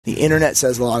The internet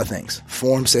says a lot of things.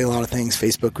 Forums say a lot of things.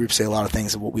 Facebook groups say a lot of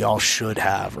things of what we all should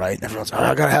have, right? And everyone's,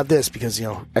 I got to have this because,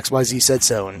 XYZ said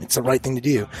so, and it's the right thing to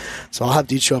do. So I'll have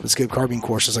dudes show up at Scope Carbine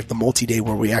courses like the multi-day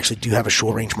where we actually do have a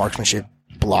short-range marksmanship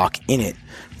block in it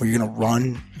where you're going to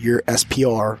run your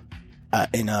SPR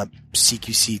in a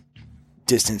CQC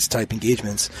distance type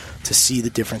engagements to see the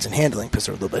difference in handling because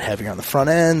they're a little bit heavier on the front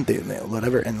end,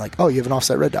 whatever, and you have an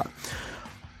offset red dot.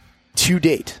 To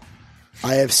date,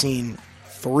 I have seen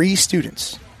 3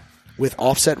 students with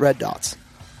offset red dots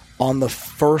on the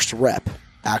first rep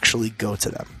actually go to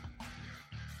them.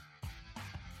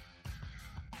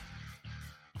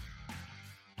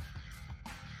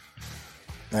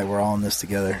 Hey, we're all in this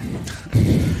together.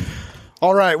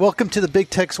 All right, welcome to the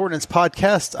Big Tex Ordnance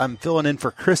Podcast. I'm filling in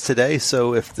for Chris today,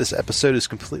 so if this episode is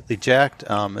completely jacked,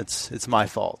 it's my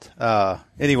fault.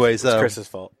 Anyways, it's Chris's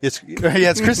fault. It's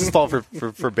Chris's fault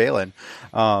for bailing.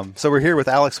 So we're here with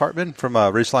Alex Hartmann from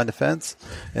Ridgeline Defense,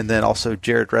 and then also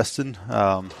Jared Reston,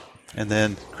 and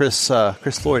then Chris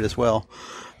Floyd as well.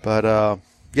 But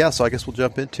so I guess we'll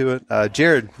jump into it.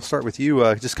 Jared, we'll start with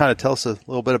you. Just kind of tell us a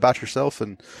little bit about yourself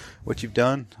and what you've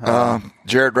done.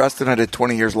 Jared Reston. I did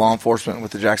 20 years law enforcement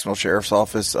with the Jacksonville Sheriff's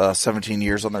Office, 17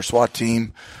 years on their SWAT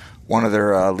team, one of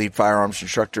their lead firearms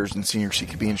instructors and senior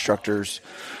CQB instructors.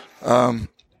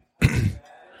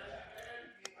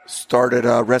 Started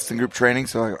Reston Group Training,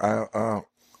 so I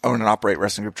own and operate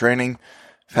Reston Group Training.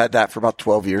 I've had that for about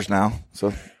 12 years now,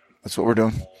 so that's what we're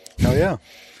doing. Oh, yeah.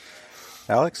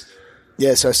 Alex?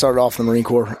 Yeah, so I started off in the Marine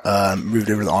Corps, moved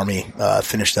over to the Army,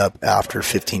 finished up after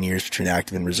 15 years between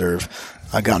active and reserve.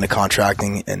 I got into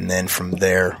contracting, and then from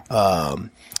there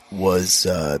was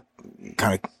kind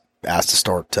of asked to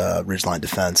start Ridgeline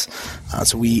Defense.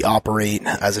 So we operate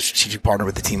as a strategic partner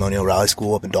with the Team O'Neill Rally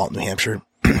School up in Dalton, New Hampshire.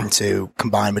 So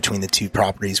combined between the two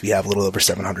properties, we have a little over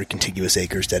 700 contiguous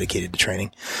acres dedicated to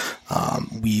training.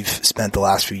 We've spent the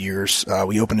last few years,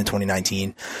 we opened in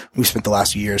 2019. We've spent the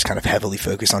last few years kind of heavily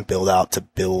focused on build out to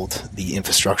build the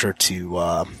infrastructure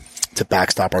to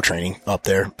backstop our training up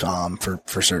there,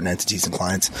 for certain entities and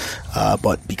clients.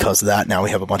 But because of that, now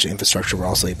we have a bunch of infrastructure. We're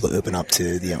also able to open up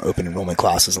to the open enrollment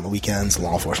classes on the weekends,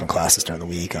 law enforcement classes during the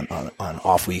week on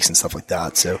off weeks and stuff like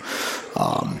that. So,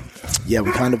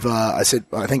 we kind of, I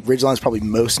think Ridgeline is probably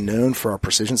most known for our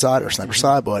precision side, our sniper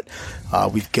side, but,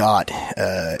 we've got,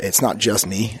 it's not just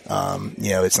me.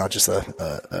 It's not just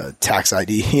a tax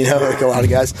ID, like a lot of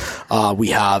guys. We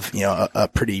have, a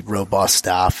pretty robust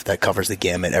staff that covers the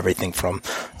gamut, everything from,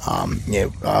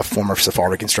 former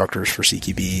Sephardic instructors for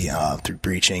CQB, through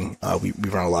breaching. We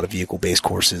run a lot of vehicle-based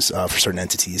courses, for certain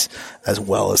entities, as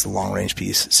well as the long-range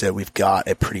piece. So we've got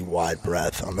a pretty wide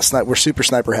breadth on the sniper. We're super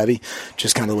sniper heavy,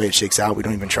 just kind of the way it shakes out. We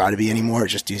don't even try to be anymore. It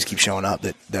just dudes keep showing up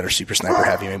that are super sniper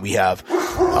heavy. I mean, we have,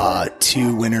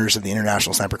 2 winners of the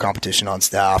international sniper competition on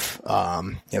staff.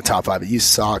 Top 5 at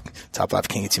USASOC, top 5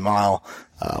 King of 2 Mile.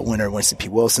 Winner Winston P.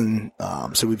 Wilson.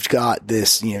 So we've got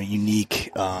this,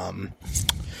 unique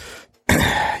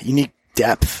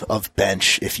depth of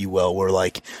bench, if you will, where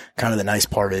like kind of the nice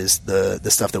part is the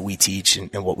stuff that we teach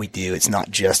and what we do. It's not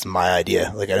just my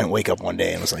idea. Like I didn't wake up one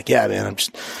day and was like, yeah, man, I'm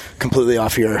just completely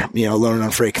off here, learning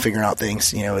on Frake, figuring out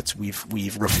things.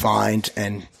 We've refined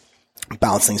and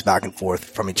bounce things back and forth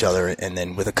from each other, and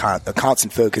then with a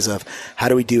constant focus of how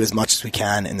do we do as much as we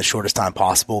can in the shortest time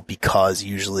possible, because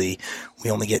usually we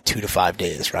only get 2 to 5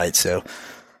 days, right? So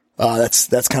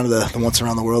that's kind of the once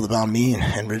around the world about me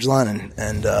and Ridgeline,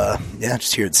 and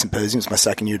just here at the symposium. It's my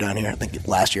second year down here. I think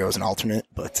last year I was an alternate,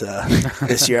 but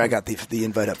this year I got the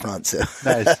invite up front. So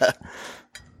nice.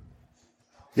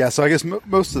 Yeah, so I guess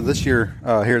most of this year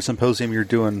here at Symposium, you're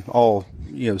doing all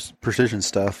precision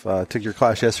stuff. Took your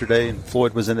class yesterday, and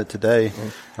Floyd was in it today.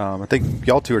 Mm-hmm. I think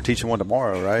y'all 2 are teaching one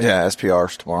tomorrow, right? Yeah,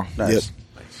 SPRs tomorrow. Nice.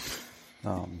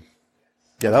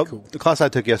 Yep. Cool. The class I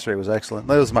took yesterday was excellent.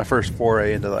 That was my first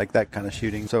foray into like that kind of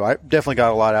shooting, so I definitely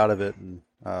got a lot out of it, and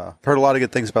heard a lot of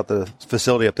good things about the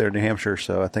facility up there in New Hampshire.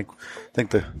 So I think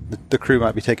the crew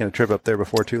might be taking a trip up there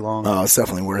before too long. Oh, it's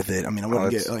definitely worth it. I mean, I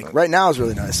wouldn't right now is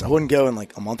really nice. I wouldn't go in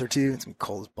like a month or 2. It's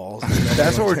cold as balls.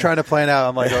 That's what we're trying to plan out.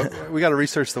 I'm like, we got to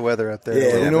research the weather up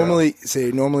there. Yeah, normally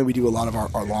we do a lot of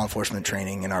our law enforcement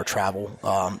training and our travel.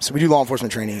 So we do law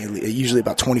enforcement training usually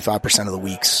about 25% of the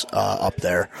weeks up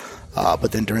there.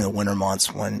 But then during the winter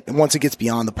months, once it gets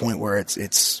beyond the point where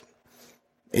it's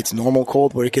normal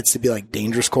cold, where it gets to be like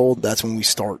dangerous cold, that's when we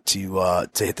start to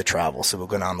hit the travel. So we'll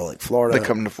go down to like Florida. They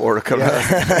come to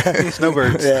Florida,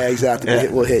 snowbirds. Yeah, exactly.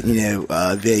 Yeah. We'll hit,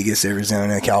 Vegas,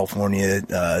 Arizona, California,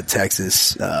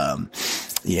 Texas,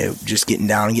 just getting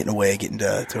down and getting away, getting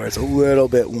to where it's a little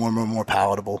bit warmer, more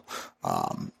palatable.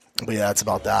 But yeah, that's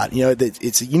about that.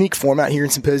 It's a unique format here in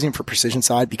Symposium for Precision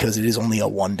Side because it is only a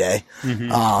 1 day.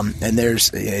 And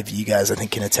there's, if you guys I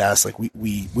think can attest, like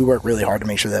we work really hard to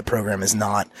make sure that program is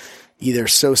not either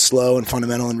so slow and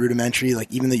fundamental and rudimentary,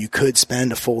 like even though you could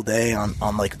spend a full day on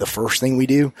like the first thing we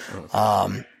do,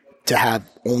 to have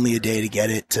only a day to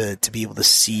get it to be able to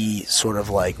see sort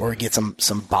of like, or get some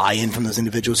buy-in from those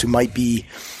individuals who might be,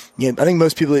 I think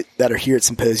most people that are here at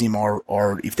Symposium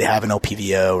are if they have an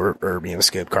LPVO or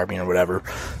scope carbine or whatever,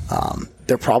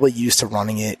 they're probably used to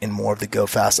running it in more of the go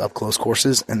fast up close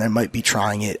courses, and they might be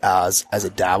trying it as a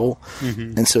dabble.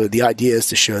 And so the idea is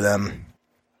to show them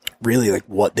really like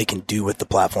what they can do with the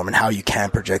platform and how you can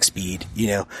project speed.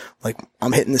 Like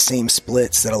I'm hitting the same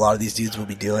splits that a lot of these dudes will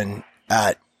be doing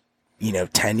at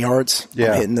 10 yards.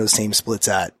 I'm hitting those same splits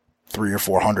at 300 or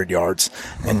 400 yards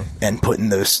and putting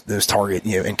those target,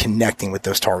 and connecting with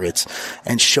those targets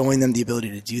and showing them the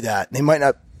ability to do that. They might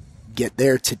not get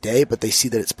there today, but they see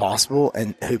that it's possible,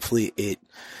 and hopefully it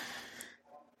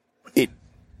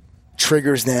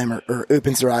triggers them or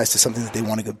opens their eyes to something that they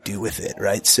want to go do with it.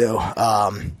 Right. So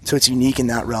it's unique in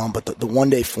that realm, but the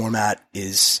 1 day format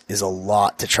is a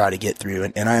lot to try to get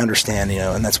through. And I understand,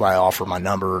 and that's why I offer my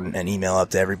number and email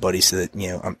up to everybody so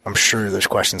that, I'm sure there's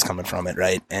questions coming from it.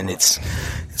 Right. And it's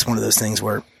one of those things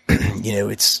where,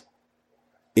 it's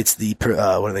the,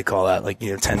 what do they call that? Like,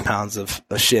 10 pounds of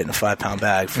shit in a 5-pound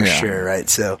bag for sure. Right.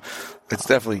 So it's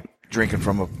definitely drinking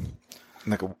from a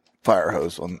fire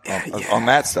hose on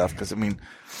that stuff. Cause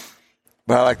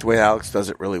but I like the way Alex does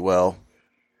it really well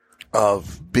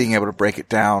of being able to break it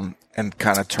down and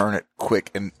kind of turn it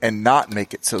quick and not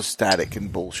make it so static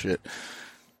and bullshit.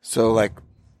 So like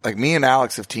me and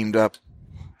Alex have teamed up,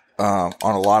 on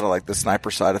a lot of like the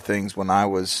sniper side of things. When I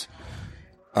was,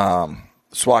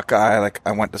 SWAT guy, like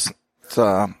I went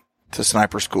to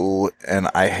sniper school and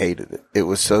I hated it. It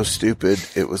was so stupid.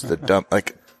 It was the dumb,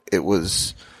 like it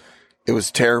was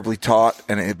terribly taught,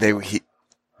 and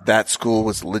that school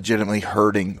was legitimately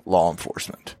hurting law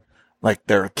enforcement. Like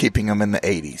they're keeping them in the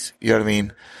 80s. You know what I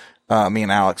mean? Me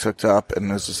and Alex hooked up, and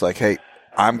it was just like, hey,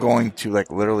 I'm going to like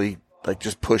literally like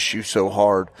just push you so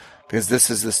hard because this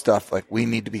is the stuff like we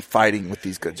need to be fighting with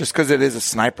these guns. Just because it is a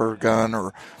sniper gun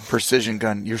or precision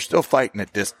gun, you're still fighting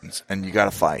at distance, and you got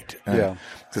to fight.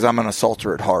 Because I'm an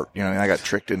assaulter at heart. I got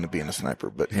tricked into being a sniper,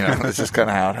 but it's just kind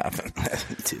of how it happened.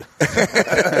 Me too.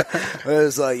 It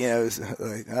was like,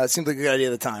 it seemed like a good idea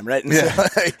at the time, right? And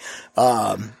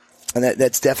so, and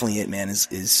that's definitely it, man.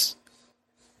 Is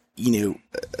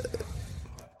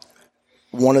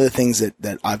one of the things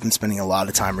that I've been spending a lot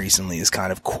of time recently is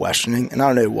kind of questioning, and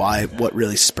I don't know what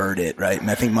really spurred it, right?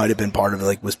 And I think might have been part of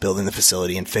it, was building the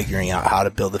facility and figuring out how to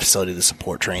build the facility to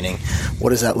support training.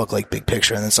 What does that look like big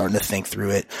picture? And then starting to think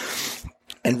through it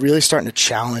and really starting to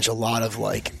challenge a lot of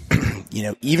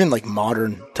even like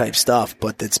modern type stuff,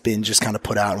 but that's been just kind of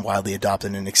put out and widely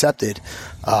adopted and accepted.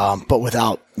 But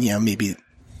without, maybe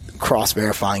cross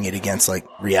verifying it against like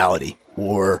reality,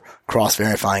 or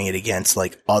cross-verifying it against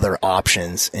like other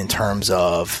options in terms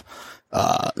of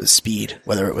speed,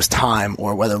 whether it was time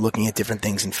or whether looking at different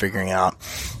things and figuring out,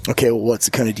 okay, well, what's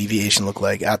the kind of deviation look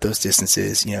like at those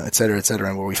distances, et cetera, et cetera.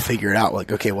 And where we figured out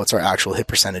like, okay, what's our actual hit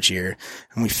percentage here?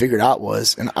 And we figured out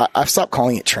was, and I've stopped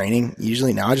calling it training.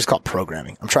 Usually now I just call it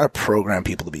programming. I'm trying to program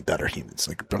people to be better humans.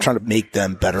 Like I'm trying to make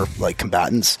them better like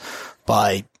combatants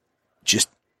by just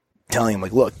telling them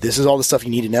like, look, this is all the stuff you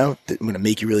need to know. I'm going to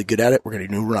make you really good at it. We're going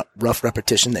to do rough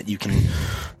repetition that you can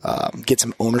get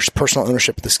some personal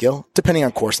ownership of the skill, depending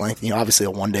on course length. Obviously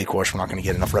a 1 day course, we're not going to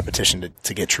get enough repetition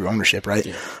to get true ownership, right?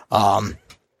 Yeah.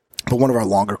 But one of our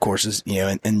longer courses,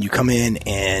 and you come in,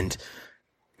 and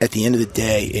at the end of the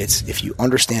day, it's if you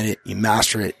understand it, you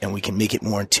master it, and we can make it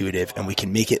more intuitive, and we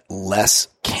can make it less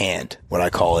canned, what I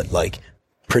call it, like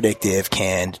predictive,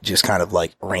 canned, just kind of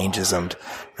like rangeismed,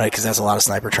 right? Because that's a lot of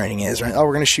sniper training is, right? Oh,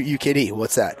 we're going to shoot UKD.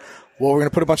 What's that? Well, we're going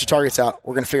to put a bunch of targets out.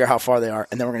 We're going to figure out how far they are,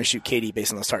 and then we're going to shoot KD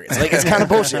based on those targets. Like, it's kind of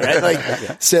bullshit, right?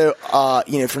 Like, so,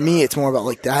 for me, it's more about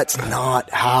like, that's not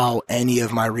how any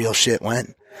of my real shit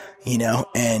went,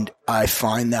 and I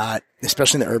find that,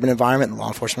 especially in the urban environment, the law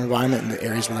enforcement environment, and the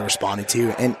areas where they're responding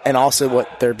to, and also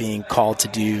what they're being called to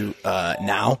do,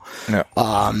 now. No.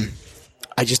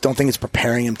 I just don't think it's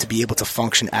preparing them to be able to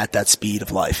function at that speed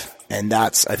of life. And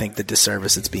that's, I think, the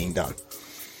disservice that's being done.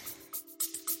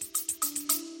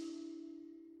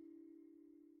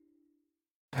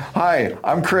 Hi,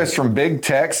 I'm Chris from Big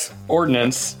Tex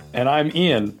Ordnance, and I'm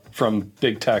Ian from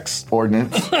Big Tex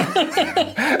Ordnance.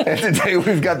 And today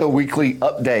we've got the weekly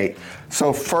update.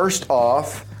 So first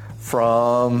off,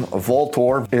 from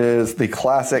Voltor is the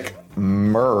classic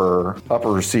Myrrh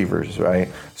upper receivers, right?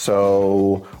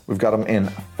 So we've got them in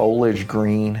foliage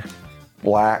green,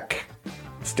 black,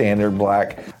 standard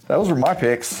black. Those were my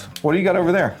picks. What do you got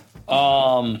over there?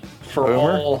 For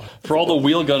all the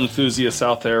wheel gun enthusiasts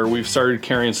out there, we've started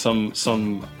carrying some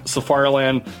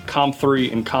Safariland Comp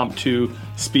 3 and Comp 2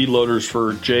 speed loaders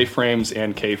for J frames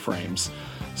and K frames.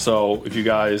 So if you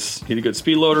guys need a good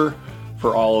speed loader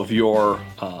for all of your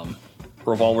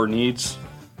revolver needs,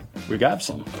 we got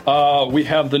some. We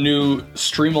have the new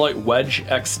Streamlight Wedge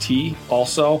XT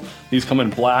also. These come in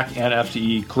black and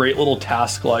FDE. Great little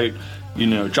task light. You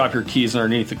know, drop your keys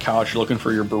underneath the couch. You're looking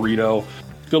for your burrito.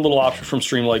 Good little option from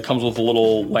Streamlight. Comes with a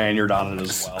little lanyard on it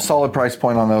as well. Solid price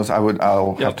point on those.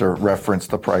 I'll have to reference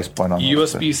the price point on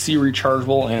those. USB-C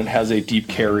rechargeable, and it has a deep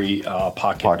carry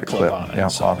pocket clip on it. Yeah,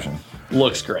 so option.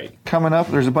 Looks great. Coming up,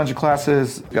 there's a bunch of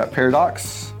classes. We got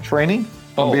Paradox training.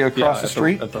 I'll be across the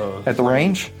street at the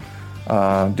range.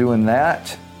 Doing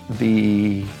that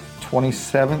the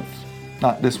 27th.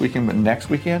 Not this weekend, but next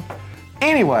weekend.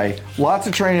 Anyway, lots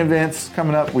of training events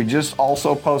coming up. We just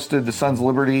also posted the Sons of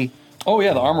Liberty. Oh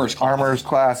yeah, the Armorers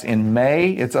class in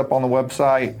May. It's up on the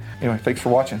website. Anyway, thanks for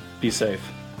watching. Be safe.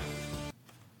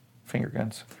 Finger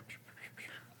guns.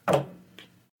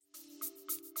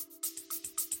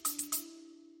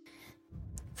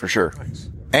 For sure.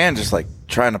 And just like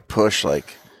trying to push,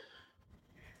 like,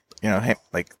 you know, hey,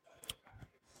 like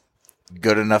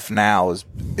good enough now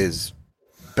is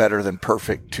better than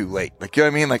perfect too late. Like, you know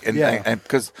what I mean? Like, and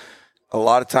because a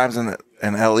lot of times in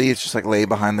LE, it's just like lay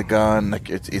behind the gun. Like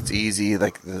it's easy.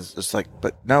 Like it's just like,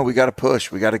 but no, we got to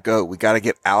push. We got to go. We got to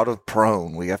get out of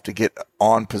prone. We have to get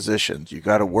on positions. You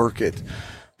got to work it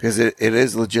because it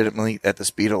is legitimately at the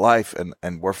speed of life,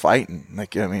 and we're fighting.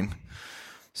 Like, you know what I mean?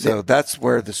 So that's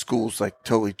where the schools like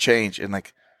totally changed and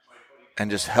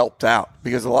just helped out,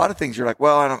 because a lot of things you're like,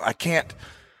 well, I can't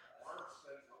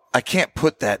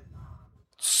put that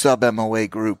sub MOA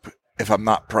group if I'm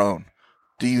not prone.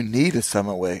 Do you need a sub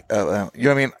MOA? You know what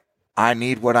I mean? I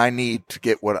need what I need to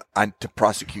get to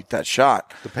prosecute that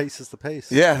shot. The pace is the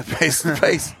pace. Yeah, the pace is the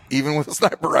pace. Even with a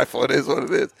sniper rifle, it is what it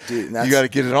is. Dude, you got to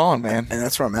get it on, man. And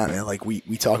that's where I'm at, man. Like we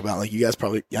talk about, like, you guys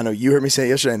probably, I know you heard me say it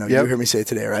yesterday. I know you heard me say it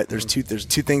today, right? There's two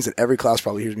things that every class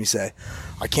probably hears me say.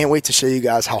 I can't wait to show you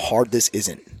guys how hard this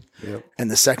isn't. Yep. And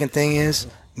the second thing is,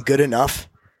 good enough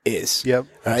is. Yep.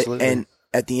 Right. Absolutely. And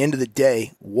at the end of the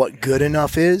day, what good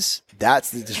enough is,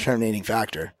 that's the determining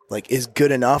factor. Like, is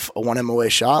good enough a 1 MOA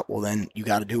shot? Well, then you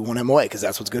got to do 1 MOA because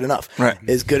that's what's good enough. Right.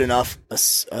 Is good enough a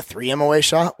 3 MOA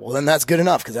shot? Well, then that's good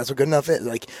enough because that's what good enough is.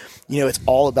 Like, you know, it's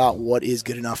all about what is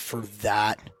good enough for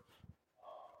that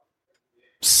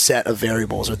set of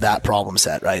variables or that problem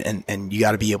set, right? And you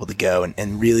got to be able to go.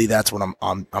 And really, that's what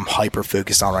I'm hyper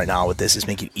focused on right now with this, is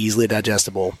making it easily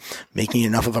digestible, making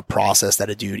enough of a process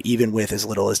that a dude, even with as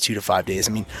little as 2 to 5 days.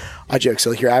 I mean, I joke. So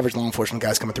like, your average law enforcement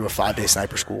guy's coming through a 5-day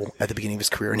sniper school at the beginning of his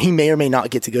career, and he may or may not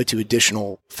get to go to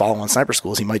additional follow-on sniper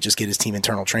schools. He might just get his team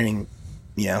internal training.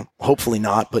 You know, hopefully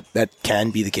not, but that can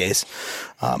be the case.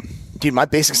 Dude, my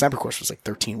basic sniper course was like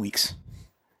 13 weeks.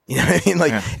 You know what I mean?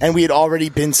 Like, and we had already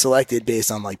been selected based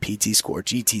on like PT score,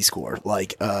 GT score,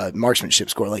 like, marksmanship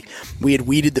score. Like, we had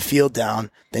weeded the field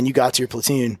down. Then you got to your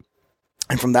platoon.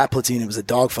 And from that platoon, it was a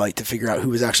dogfight to figure out who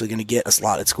was actually going to get a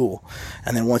slot at school.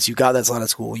 And then once you got that slot at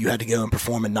school, you had to go and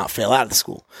perform and not fail out of the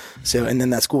school. So, and then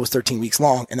that school was 13 weeks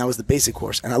long, and that was the basic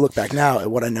course. And I look back now at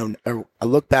what I know, or I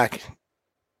look back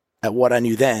at what I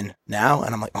knew then now,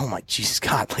 and I'm like, oh my Jesus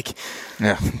God, like,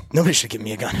 nobody should give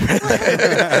me a gun.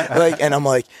 Like, and I'm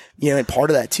like, you know, and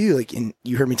part of that too, like, and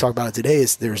you heard me talk about it today,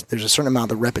 is there's a certain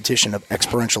amount of repetition of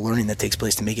experiential learning that takes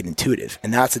place to make it intuitive.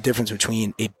 And that's the difference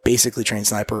between a basically trained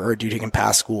sniper or a dude who can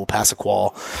pass school, pass a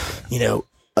qual, you know,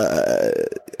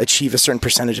 achieve a certain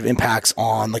percentage of impacts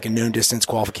on like a known distance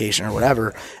qualification or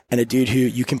whatever, and a dude who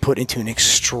you can put into an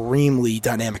extremely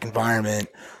dynamic environment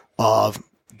of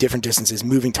different distances,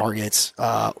 moving targets,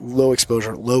 low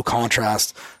exposure, low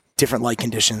contrast, different light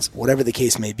conditions, whatever the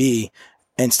case may be,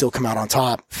 and still come out on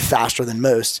top faster than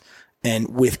most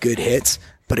and with good hits.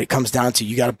 But it comes down to,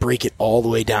 you got to break it all the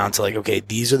way down to like, okay,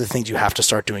 these are the things you have to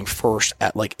start doing first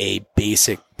at like a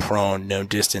basic prone known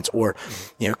distance. Or,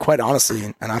 you know, quite honestly,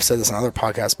 and I've said this on other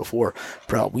podcasts before,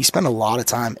 bro, we spend a lot of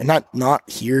time, and not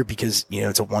here because, you know,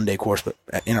 it's a 1-day course, but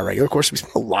in our regular course, we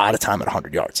spend a lot of time at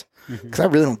 100 yards. Because I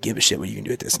really don't give a shit what you can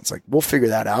do at distance. Like, we'll figure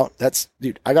that out.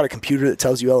 Dude, I got a computer that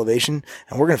tells you elevation,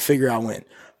 and we're going to figure out when.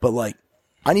 But like,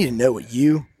 I need to know what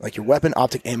your weapon,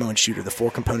 optic, ammo, and shooter, the 4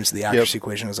 components of the accuracy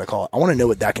equation, as I call it. I want to know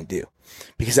what that can do,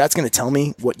 because that's going to tell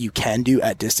me what you can do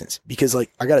at distance. Because I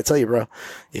got to tell you, bro,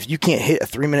 if you can't hit a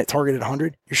 3-minute target at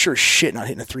 100, you're sure as shit not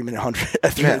hitting a 3-minute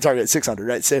target at 600,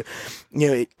 right? So,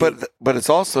 but it's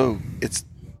also, it's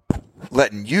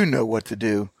letting you know what to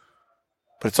do,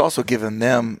 but it's also giving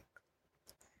them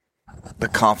the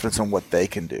confidence on what they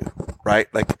can do, right?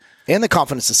 And the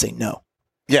confidence to say no.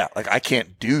 Yeah, I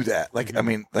can't do that. I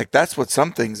mean, that's what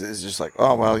some things is just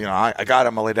oh, well, I got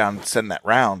him. I'll lay down and send that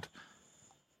round.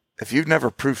 If you've never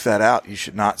proofed that out, you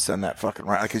should not send that fucking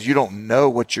round, because you don't know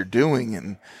what you're doing.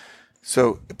 And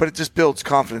so, but it just builds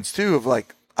confidence too of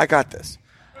I got this.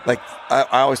 I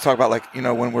always talk about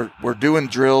when we're doing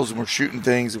drills and we're shooting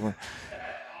things, and we're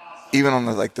even on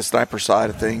the sniper side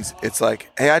of things, it's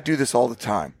hey, I do this all the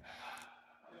time.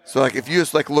 So if you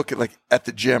just look at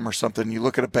the gym or something, you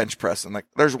look at a bench press and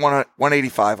there's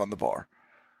 185 on the bar,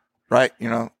 right?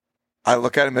 I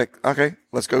look at him okay,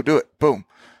 let's go do it. Boom.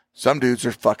 Some dudes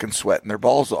are fucking sweating their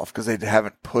balls off because they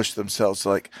haven't pushed themselves.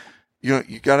 So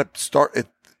you got to start it.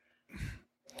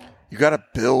 You got to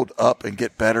build up and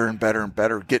get better and better and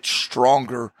better, get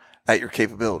stronger at your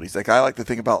capabilities. I like to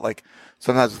think about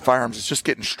sometimes with firearms, it's just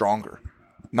getting stronger,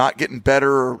 not getting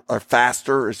better or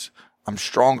faster. I'm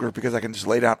stronger because I can just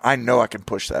lay down. I know I can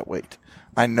push that weight.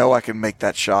 I know I can make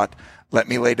that shot. Let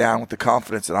me lay down with the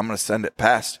confidence that I'm going to send it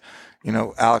past.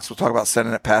 Alex will talk about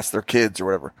sending it past their kids or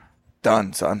whatever.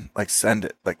 Done, son. Send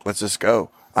it. Let's just go.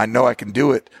 I know I can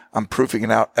do it. I'm proofing it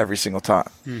out every single time.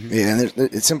 Mm-hmm. Yeah, and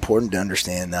it's important to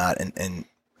understand that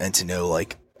and to know,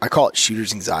 I call it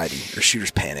shooter's anxiety or shooter's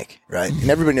panic, right?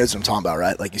 And everybody knows what I'm talking about,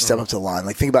 right? You step up to the line,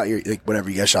 think about your, whatever,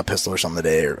 you got a shot pistol or something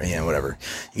today or, whatever.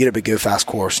 You get up a go fast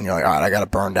course and you're all right, I got to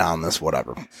burn down this,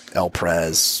 whatever,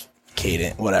 El-Prez,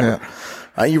 Cadent, whatever. Yeah.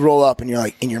 Right? You roll up and you're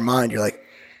in your mind, you're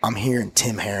I'm hearing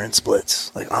Tim Herron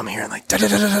splits. I'm hearing da da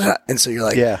da da da. And so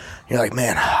you're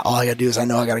man, all I got to do is I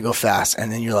know I got to go fast.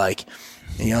 And then you're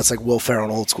it's like Will Ferrell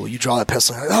in Old School. You draw that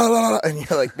pistol, and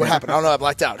you're what happened? I don't know. I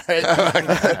blacked out.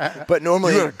 Right? But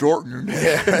normally, you got a dart in your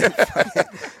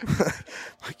neck.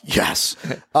 Yes.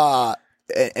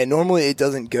 And normally it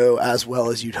doesn't go as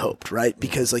well as you'd hoped, right?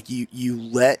 Because you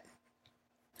let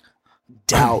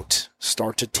doubt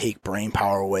start to take brain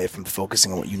power away from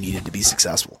focusing on what you needed to be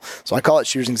successful. So I call it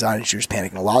shooter's anxiety and shooter's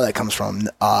panic. And a lot of that comes from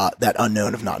that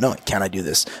unknown of not knowing. Can I do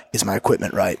this? Is my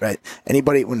equipment right?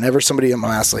 Anybody, whenever somebody I'm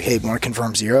asked hey, want to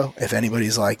confirm zero? If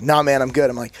anybody's nah, man, I'm good.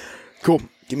 I'm cool.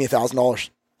 Give me $1,000.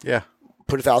 Yeah.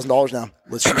 Put $1,000 down.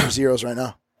 Let's shoot for zeros right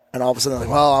now. And all of a sudden,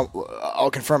 well,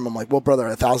 I'll confirm. I'm well, brother,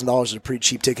 $1,000 is a pretty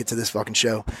cheap ticket to this fucking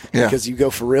show. Yeah. Because you go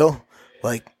for real,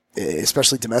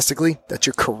 especially domestically, that's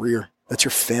your career. That's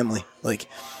your family.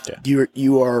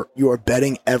 You are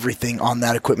betting everything on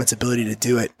that equipment's ability to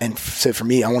do it. And so for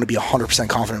me, I want to be 100%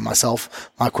 confident in myself,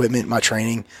 my equipment, my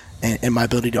training, and my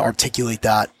ability to articulate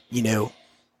that,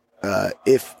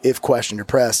 if questioned or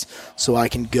pressed, so I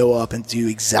can go up and do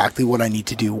exactly what I need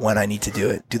to do when I need to do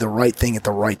it. Do the right thing at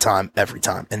the right time every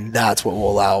time. And that's what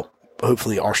will allow,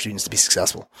 hopefully, our students to be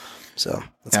successful. So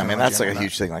that's a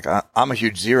huge thing. I'm a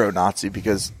huge zero Nazi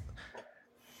because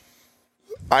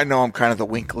I know I'm kind of the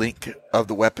wink link of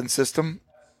the weapon system,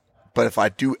 but if I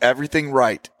do everything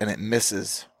right and it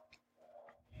misses,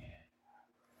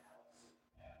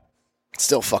 it's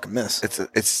still a fucking miss.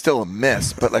 It's still a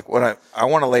miss. But when I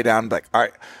want to lay down, all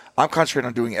right, I'm concentrating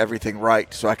on doing everything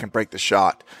right so I can break the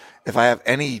shot. If I have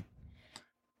any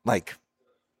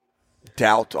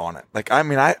doubt on it,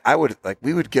 I would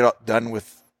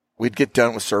we'd get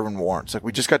done with serving warrants.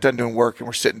 We just got done doing work and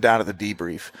we're sitting down at the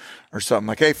debrief or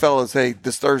something. Hey fellas,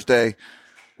 this Thursday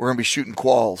we're going to be shooting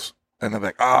quals. And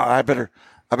they're I better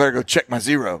go check my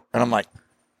zero. And I'm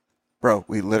bro,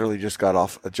 we literally just got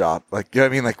off a job. You know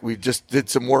what I mean? We just did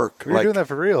some work. We were doing that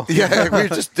for real. Yeah. We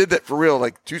just did that for real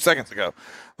 2 seconds ago.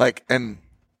 And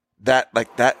that,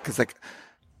 cause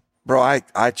bro,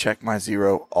 I check my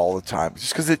zero all the time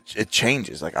just because it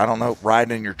changes. I don't know,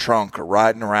 riding in your trunk or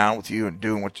riding around with you and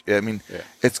doing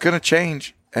it's going to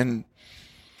change. And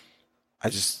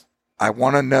I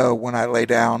want to know when I lay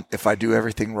down, if I do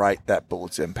everything right, that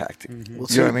bullet's impacting. Mm-hmm.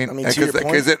 You know what I mean?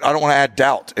 Because I don't want to add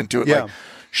doubt into it. Yeah.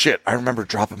 Shit, I remember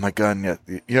dropping my gun.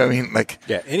 You know what I mean?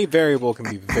 Yeah, any variable can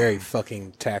be very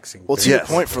fucking taxing. Well, to your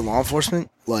point for law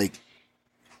enforcement, the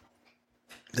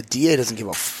DA doesn't give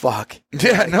a fuck.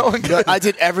 Yeah, no one does. I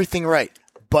did everything right,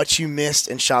 but you missed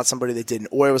and shot somebody that didn't,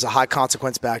 or it was a high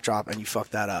consequence backdrop and you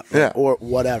fucked that up, or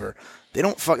whatever. They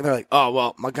don't fucking. They're oh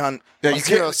well, my gun. Yeah,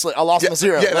 I lost my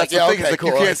zero. Yeah, that's the thing. Okay, cool.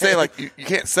 You can't say you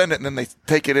can't send it and then they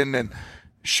take it in and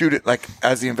shoot it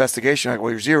as the investigation.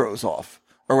 Well, your zero is off.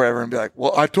 or whatever, and be like,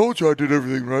 well, I told you I did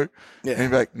everything right. Yeah. And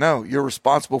you'd be like, no, you're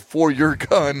responsible for your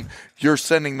gun. You're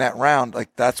sending that round.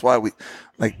 Like, that's why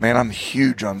man, I'm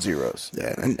huge on zeros.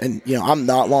 Yeah, and I'm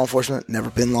not law enforcement, never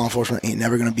been law enforcement, ain't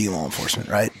never going to be law enforcement,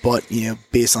 right? But,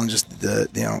 based on just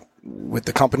with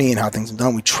the company and how things are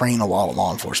done, we train a lot of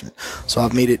law enforcement. So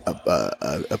I've made it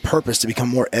a purpose to become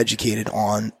more educated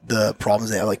on the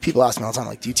problems they have. Like, people ask me all the time,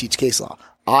 like, do you teach case law?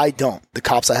 I don't. The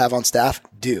cops I have on staff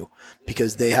do,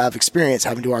 because they have experience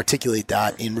having to articulate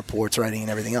that in reports, writing,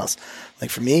 and everything else. Like,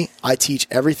 for me, I teach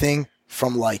everything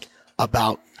from like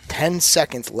about 10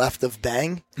 seconds left of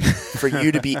bang for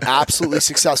you to be absolutely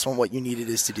successful in what you need it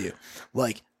is to do.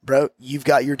 Like, bro, you've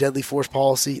got your deadly force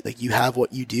policy. Like, you have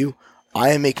what you do. I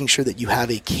am making sure that you have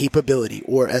a capability,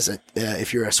 or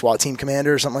if you're a SWAT team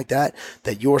commander or something like that,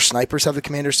 that your snipers have the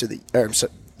commander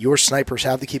your snipers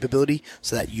have the capability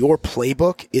so that your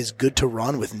playbook is good to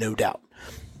run with no doubt.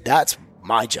 That's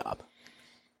my job.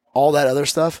 All that other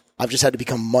stuff, I've just had to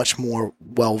become much more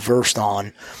well-versed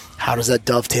on. How does that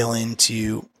dovetail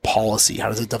into policy? How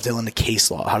does it dovetail into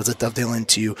case law? How does it dovetail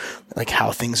into like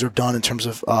how things are done in terms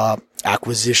of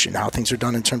acquisition, how things are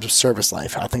done in terms of service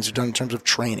life, how things are done in terms of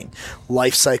training,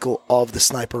 life cycle of the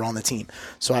sniper on the team.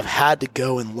 So I've had to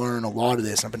go and learn a lot of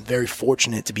this. I've been very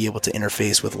fortunate to be able to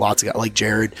interface with lots of guys like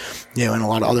Jared, and a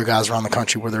lot of other guys around the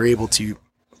country where they're able to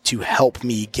help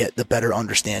me get the better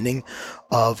understanding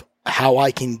of how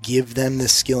I can give them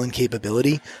this skill and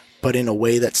capability, but in a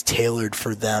way that's tailored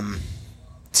for them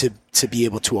to be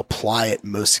able to apply it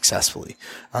most successfully.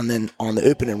 And then on the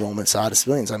open enrollment side of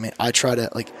civilians, I mean, I try to,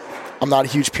 like, I'm not a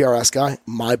huge PRS guy.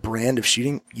 My brand of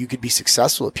shooting, you could be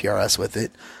successful at PRS with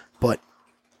it, but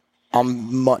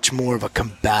I'm much more of a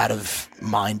combative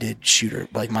minded shooter.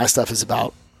 Like, my stuff is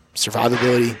about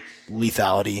survivability,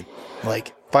 lethality,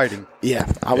 like Fighting.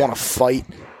 Yeah. I want to fight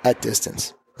at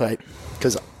distance, right?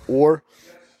 Or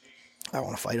I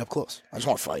want to fight up close. I just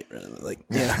want to fight, really. Like,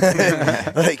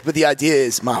 yeah. But the idea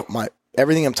is my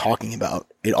everything I'm talking about,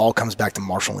 it all comes back to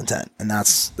martial intent, and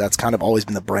that's kind of always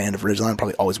been the brand of Ridgeline.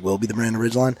 Probably always will be the brand of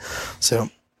Ridgeline. So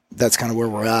that's kind of where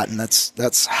we're at, and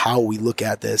that's how we look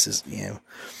at this. Is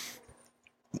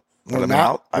we're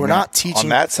not teaching on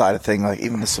that side of thing. Like,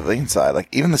 even the civilian side, like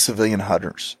even the civilian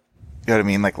hunters. You know what I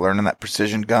mean? Like, learning that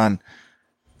precision gun.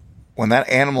 When that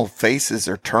animal faces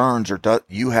or turns or does,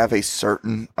 you have a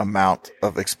certain amount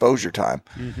of exposure time.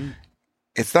 Mm-hmm.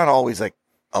 It's not always like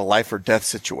a life or death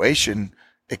situation.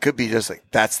 It could be just like,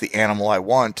 that's the animal I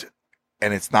want,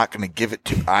 and it's not going to give it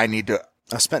to. I need to.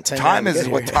 I spent 10 time is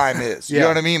what time is. You know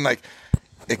what I mean? Like,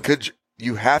 it could.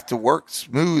 You have to work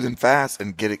smooth and fast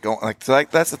and get it going.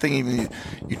 Like that's the thing. Even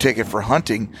you take it for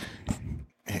hunting.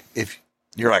 If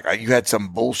you're like, you had some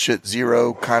bullshit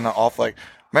zero kind of off, like,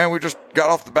 man, we just got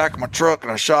off the back of my truck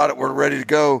and I shot it. We're ready to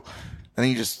go. And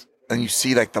then you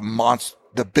see like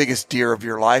the biggest deer of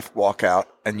your life walk out,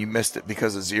 and you missed it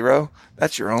because of zero.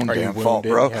 That's your own damn fault,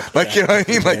 bro. Like, you know what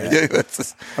I mean? Like, that's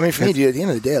just, I mean, for me, dude, at the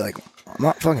end of the day, like, I'm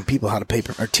not fucking people how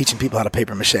to teaching people how to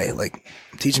paper mache. Like,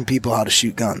 I'm teaching people how to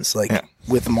shoot guns, like,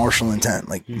 with martial intent.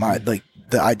 Like,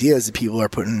 the idea is that people are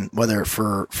putting, whether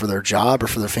for their job or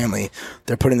for their family,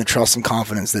 they're putting the trust and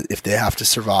confidence that if they have to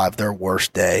survive their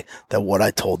worst day, that what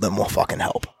I told them will fucking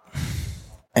help.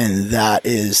 And that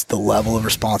is the level of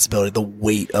responsibility, the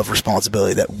weight of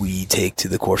responsibility that we take to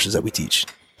the courses that we teach.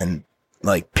 And,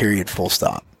 like, period, full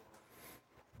stop.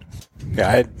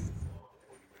 Yeah,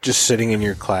 just sitting in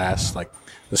your class, like,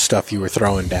 the stuff you were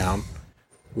throwing down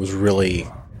was very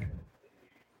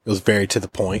to the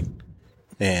point.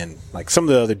 And, like, some of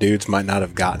the other dudes might not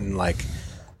have gotten, like,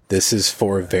 this is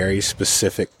for very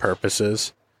specific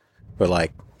purposes. But,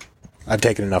 like, I've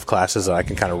taken enough classes that I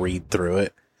can kind of read through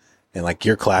it. And, like,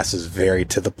 your class is very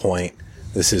to the point.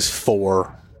 This is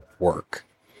for work.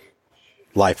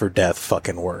 Life or death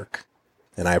fucking work.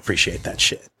 And I appreciate that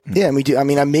shit. Yeah, and we do. I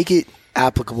mean, I make it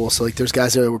applicable. So, like, there's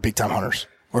guys there that were big-time hunters.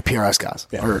 Or PRS guys,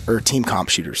 or team comp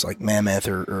shooters like Mammoth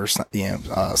or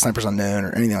Snipers Unknown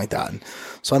or anything like that. And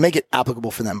so I make it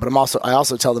applicable for them, but I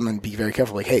also tell them and be very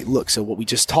careful. Like, hey, look, so what we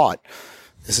just taught,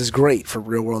 this is great for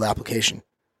real world application.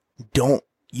 Don't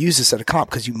use this at a comp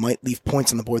because you might leave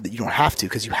points on the board that you don't have to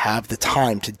because you have the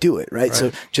time to do it, right?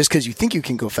 So just because you think you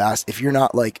can go fast, if you're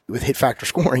not like with hit factor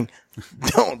scoring,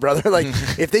 don't, brother. Like,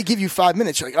 if they give you 5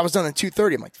 minutes, you're like, I was done in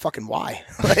 2:30. I'm like, fucking why?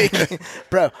 Like,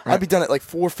 bro, I'd be done at like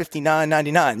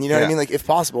 4:59.99. You know what I mean? Like, if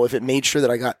possible, if it made sure that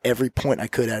I got every point I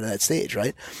could out of that stage,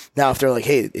 right? Now, if they're like,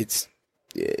 hey, it's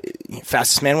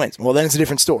fastest man wins. Well, then it's a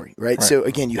different story, right? So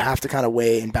again, you have to kind of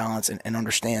weigh and balance and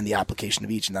understand the application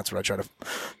of each, and that's what I try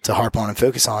to harp on and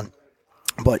focus on.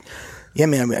 But Yeah,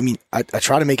 man. I mean, I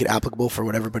try to make it applicable for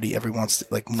what everybody wants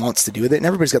to do with it, and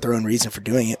everybody's got their own reason for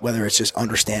doing it. Whether it's just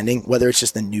understanding, whether it's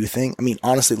just a new thing. I mean,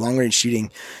 honestly, long range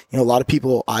shooting. You know, a lot of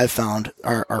people I've found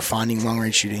are finding long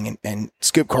range shooting and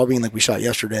scope carbine like we shot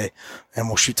yesterday, and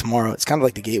we'll shoot tomorrow. It's kind of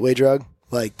like the gateway drug.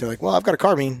 Like they're like, well, I've got a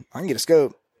carbine, I can get a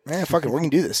scope. Man, fuck it, we're gonna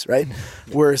do this, right?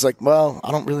 Whereas like, well,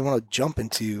 I don't really want to jump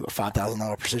into a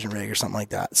 $5,000 precision rig or something like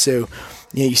that. So,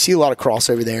 you know, you see a lot of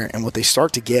crossover there, and what they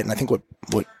start to get, and I think what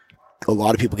a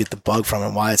lot of people get the bug from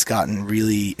and why it's gotten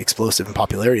really explosive in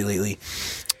popularity lately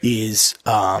is,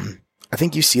 I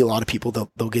think you see a lot of people,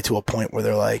 they'll get to a point where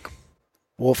they're like,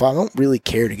 well, if I don't really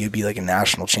care to be like a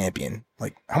national champion,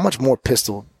 like how much more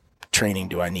pistol training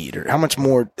do I need? Or how much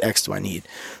more X do I need?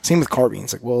 Same with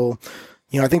carbines. Like, well,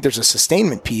 you know, I think there's a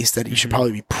sustainment piece that you should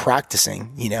probably be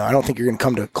practicing. You know, I don't think you're going to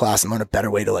come to a class and learn a better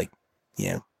way to, like, you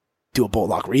know, do a bolt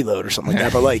lock reload or something like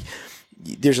that. But like,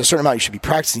 there's a certain amount you should be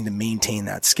practicing to maintain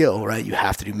that skill, right? You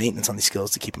have to do maintenance on these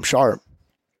skills to keep them sharp.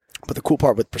 But the cool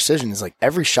part with precision is like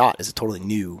every shot is a totally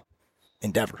new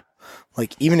endeavor.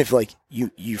 Like even if like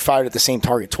you fired at the same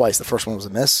target twice, the first one was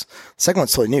a miss. The second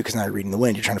one's totally new because now you're reading the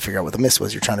wind. You're trying to figure out what the miss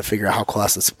was. You're trying to figure out how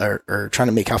close or trying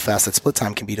to make how fast that split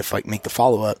time can be to make the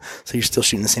follow up. So you're still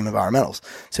shooting the same environmentals.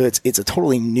 So it's a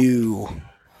totally new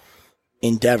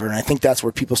endeavor, and I think that's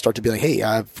where people start to be like, hey,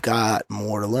 I've got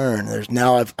more to learn.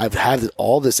 I've had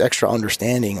all this extra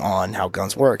understanding on how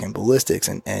guns work and ballistics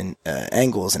and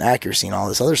angles and accuracy and all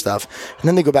this other stuff, and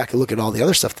then they go back and look at all the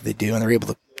other stuff that they do, and they're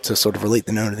able to sort of relate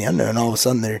the known to the unknown, and all of a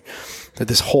sudden they're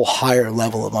this whole higher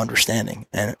level of understanding.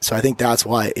 And so I think that's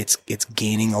why it's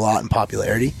gaining a lot in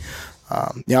popularity.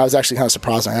 You know, I was actually kind of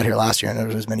surprised when I got here last year and there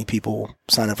was as many people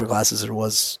signing up for classes as there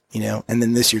was, you know, and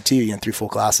then this year too, you know, 3 full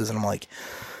classes, and I'm like,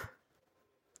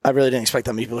 I really didn't expect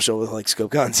that many people to show up with like scope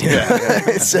guns, you know?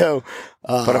 Yeah. So,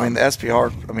 but I mean, the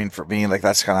SPR, I mean, for me, like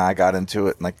that's kind of, I got into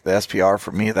it. And like the SPR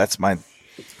for me, that's my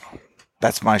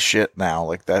shit now.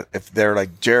 Like that, if they're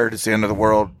like, Jared, it's the end of the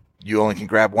world, you only can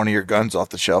grab one of your guns off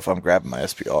the shelf, I'm grabbing my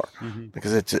SPR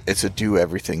because it's a do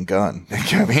everything gun.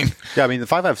 I mean, yeah, I mean, the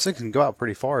 5.56 can go out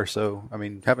pretty far. So, I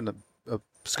mean, having a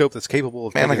scope that's capable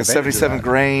of, man, like a 77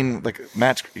 grain, like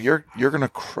match, you're going to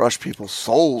crush people's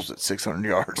souls at 600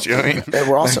 yards. You know what I mean? And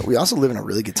we also live in a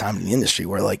really good time in the industry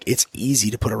where like, it's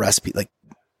easy to put a recipe. Like,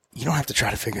 you don't have to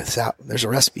try to figure this out. There's a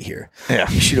recipe here. Yeah.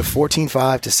 You shoot a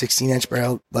 14.5 to 16-inch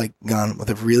barrel like gun with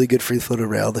a really good free floater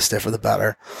rail. The stiffer, the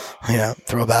better. You know,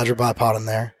 throw a Badger bipod in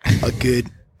there. A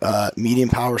good medium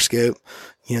power scope.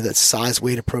 You know, that's size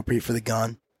weight appropriate for the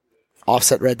gun.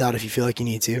 Offset red dot if you feel like you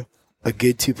need to. A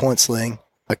good 2-point sling.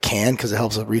 A can because it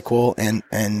helps with recoil and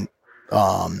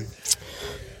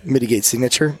mitigate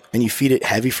signature. And you feed it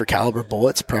heavy for caliber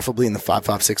bullets, preferably in the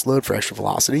 5.56 load for extra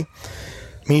velocity.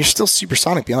 I mean, you're still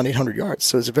supersonic beyond 800 yards,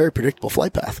 so it's a very predictable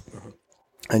flight path.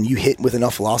 And you hit with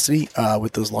enough velocity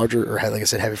with those larger, or like I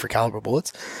said, heavy for caliber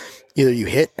bullets. Either you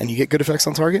hit and you get good effects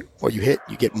on target, or you hit,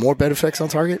 you get more bad effects on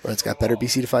target, or it's got better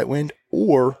BC to fight wind,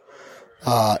 or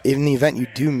in the event you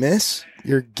do miss,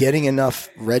 you're getting enough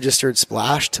registered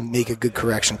splash to make a good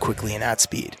correction quickly and at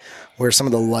speed. Where some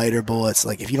of the lighter bullets,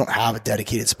 like if you don't have a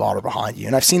dedicated spotter behind you,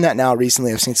 and I've seen that now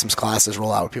recently, I've seen some classes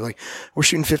roll out where people are like, we're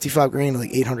shooting 55 grain like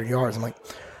 800 yards. I'm like,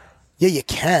 yeah, you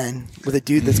can with a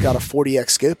dude that's got a 40x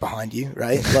scope behind you,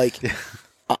 right? Like, yeah.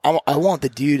 I want the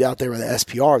dude out there with an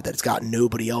SPR that's got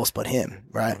nobody else but him,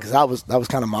 right? Because that was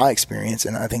kind of my experience,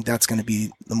 and I think that's going to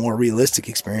be the more realistic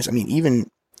experience. I mean,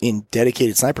 even in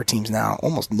dedicated sniper teams now,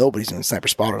 almost nobody's doing sniper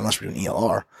spotter unless we're doing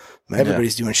ELR.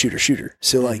 Everybody's doing shooter.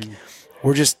 So like,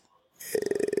 we're just,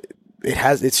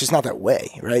 it's just not that way,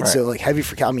 right? So like heavy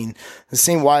for I mean, the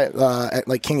same why at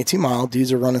like King of 2 Mile,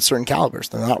 dudes are running certain calibers.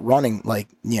 They're not running like,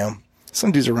 you know,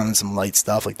 some dudes are running some light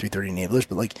stuff like 330 enablers,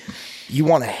 but like you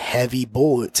want a heavy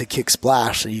bullet to kick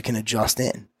splash so you can adjust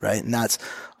in, right? And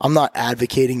I'm not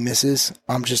advocating misses.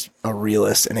 I'm just a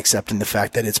realist and accepting the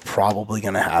fact that it's probably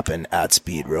going to happen at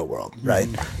speed, real world, right?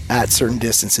 At certain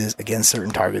distances, against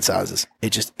certain target sizes. It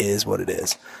just is what it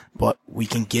is. But we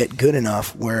can get good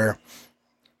enough where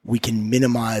we can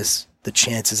minimize the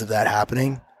chances of that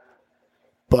happening,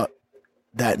 but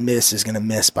that miss is going to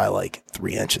miss by like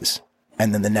 3 inches.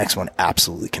 And then the next one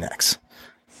absolutely connects.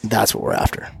 That's what we're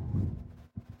after.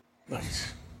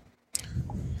 Nice.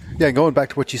 Yeah, going back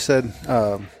to what you said,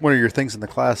 one of your things in the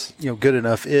class, you know, good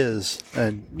enough is,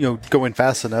 and you know, going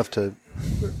fast enough and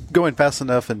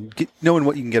knowing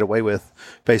what you can get away with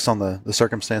based on the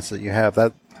circumstance that you have.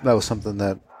 That was something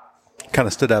that kind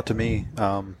of stood out to me.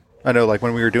 I know, like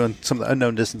when we were doing some of the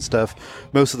unknown distance stuff,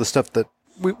 most of the stuff that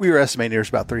we were estimating was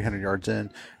about 300 yards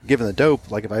in. Given the dope,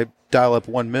 like if I dial up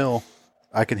 1 mil,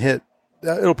 I can hit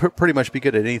it'll pretty much be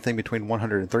good at anything between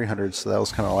 100 and 300. So that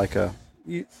was kind of like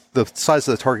the size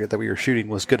of the target that we were shooting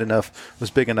was big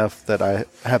enough that I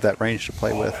have that range to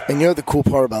play with. And you know what the cool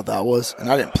part about that was, and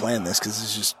I didn't plan this because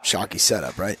it's just shocky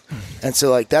setup, right? And so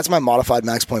like that's my modified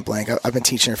max point blank. I've been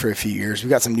teaching it for a few years.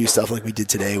 We got some new stuff like we did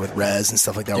today with res and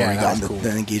stuff like that, where we got into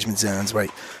the engagement zones,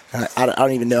 right? And I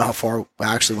don't even know how far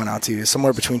I actually went out to.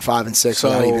 Somewhere between 5 and 6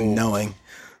 without even knowing.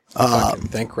 I can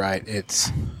think right.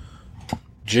 It's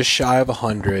just shy of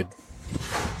 100,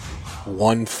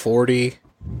 140,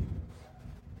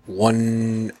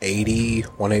 180,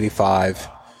 185,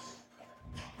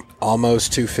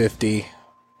 almost 250,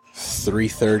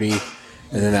 330, and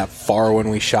then that far one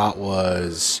we shot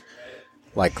was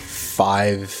like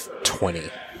 520.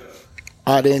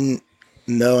 I didn't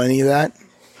know any of that.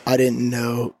 I didn't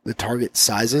know the target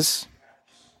sizes.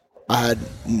 I had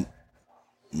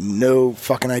no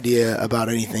fucking idea about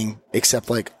anything except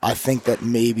like I think that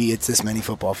maybe it's this many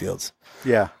football fields.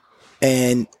 Yeah.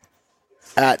 And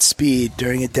at speed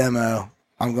during a demo,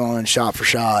 I'm going shot for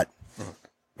shot,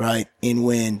 right, in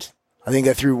wind. I think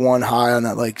I threw one high on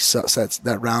that like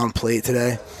that round plate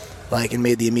today, like, and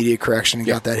made the immediate correction and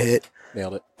got that hit.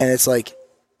 Nailed it. And it's like,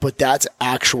 but that's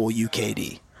actual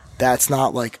UKD. That's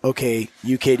not like, okay,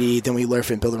 UKD, then we lurf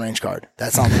it and build a range card.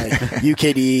 That's not like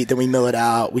UKD, then we mill it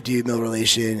out, we do mill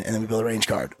relation, and then we build a range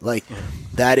card. Like,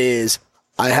 that is,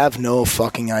 I have no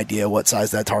fucking idea what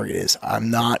size that target is. I'm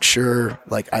not sure.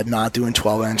 Like, I'm not doing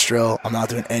 12-inch drill. I'm not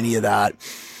doing any of that.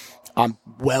 I'm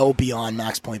well beyond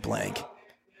max point blank.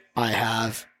 I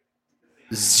have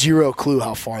zero clue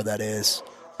how far that is.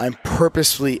 I'm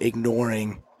purposefully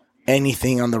ignoring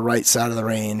anything on the right side of the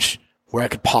range where I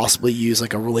could possibly use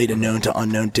like a related known to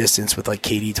unknown distance with like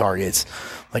KD targets.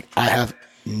 Like, I have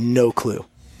no clue.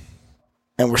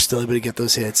 And we're still able to get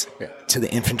those hits to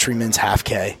the infantryman's half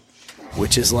K,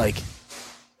 which is like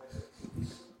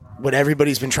what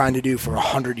everybody's been trying to do for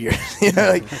 100 years, you know,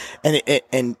 like,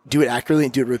 and do it accurately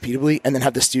and do it repeatably, and then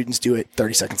have the students do it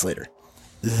 30 seconds later.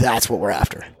 That's what we're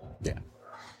after.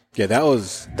 Yeah, that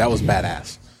was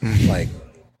badass. Like,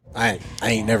 I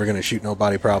ain't never gonna shoot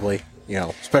nobody probably, you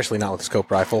know, especially not with a scope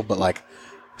rifle, but like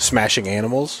smashing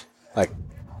animals, like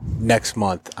next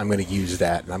month I'm gonna use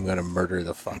that and I'm gonna murder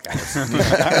the fuck out of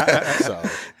So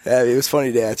yeah, it was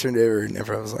funny today. I turned over and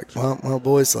everyone was like, well,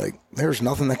 boys, like, there's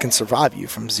nothing that can survive you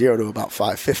from 0 to about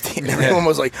 550. And everyone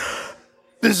was like,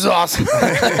 this is awesome.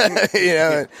 You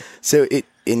know, so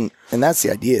and that's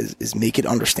the idea is make it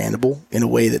understandable in a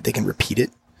way that they can repeat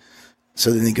it.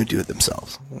 So then they go do it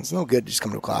themselves. It's no good to just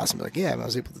come to a class and be like, yeah, I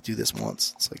was able to do this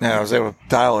once. It's like, I was able to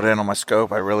dial it in on my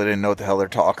scope. I really didn't know what the hell they're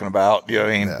talking about. You know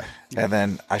what I mean? Yeah. And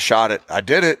then I shot it. I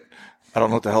did it. I don't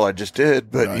know what the hell I just did,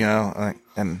 but you know,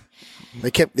 and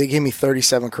they gave me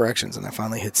 37 corrections and I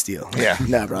finally hit steel. Yeah.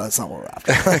 No, bro, that's not what we're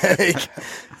after.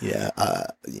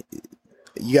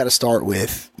 You got to start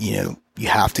with, you know, you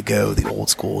have to go the old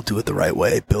school, do it the right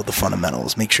way, build the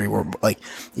fundamentals, make sure you were like,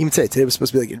 even today was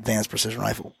supposed to be like advanced precision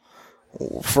rifle.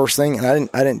 First thing, and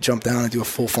I didn't jump down and do a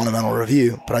full fundamental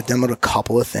review, but I demoed a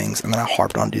couple of things and then I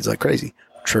harped on dudes like crazy.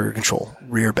 Trigger control,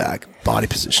 rear bag, body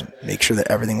position, make sure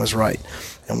that everything was right.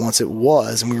 And once it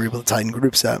was, and we were able to tighten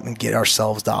groups up and get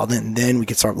ourselves dialed in, then we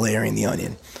could start layering the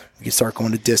onion. We could start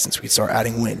going to distance. We could start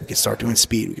adding wind. We could start doing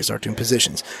speed. We could start doing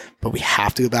positions. But we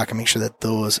have to go back and make sure that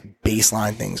those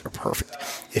baseline things are perfect.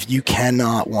 If you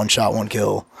cannot one shot, one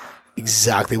kill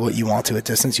exactly what you want to at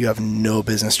distance, you have no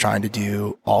business trying to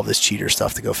do all this cheater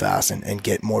stuff to go fast and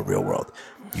get more real world.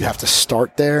 You have to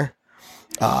start there.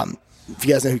 If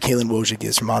you guys know who Kalen Wojcik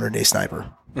is from Modern Day Sniper.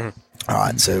 Mm-hmm. All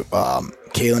right. So,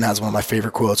 Kalen has one of my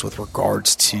favorite quotes with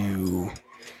regards to,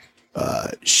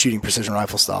 shooting precision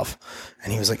rifle stuff.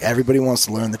 And he was like, everybody wants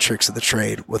to learn the tricks of the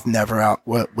trade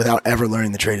without ever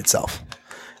learning the trade itself.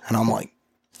 And I'm like,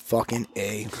 fucking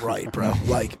right, bro.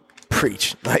 Like,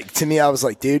 preach. Like, to me, I was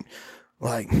like, dude,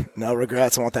 like, no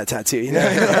regrets. I want that tattoo, you know?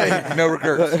 Like, no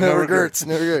regrets.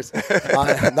 No regrets.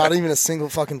 Not even a single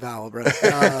fucking vowel, bro.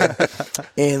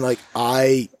 And like,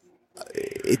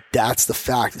 that's the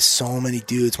fact. So many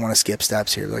dudes want to skip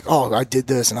steps here. Like, oh, I did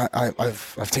this and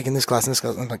I've taken this class and this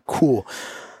class. I'm like, cool.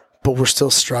 But we're still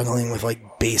struggling with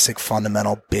like basic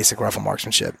rifle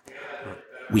marksmanship.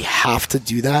 We have to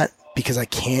do that because I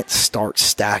can't start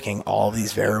stacking all of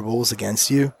these variables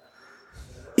against you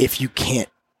if you can't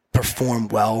perform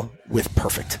well with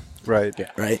perfect. Right. Yeah.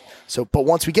 Right. So, but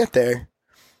once we get there,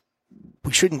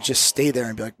 we shouldn't just stay there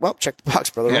and be like, well, check the box,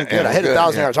 brother. I'm good. I hit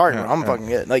 1,000 yards target. I'm fucking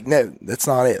good. Like, no, that's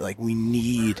not it. Like, we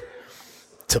need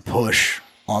to push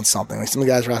on something. Like, some of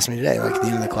the guys were asking me today, like, at the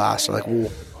end of the class, they're like,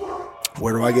 well,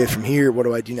 where do I go from here? What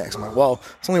do I do next? I'm like, well,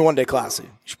 it's only 1 day class. So you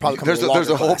should probably come to a longer There's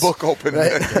a whole class, book open.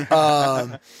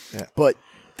 right? But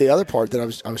the other part that I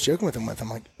was joking with him with, I'm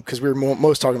like, because we were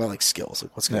most talking about like skills,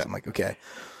 like what skills. I'm like, okay.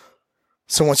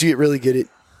 So once you get really good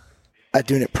at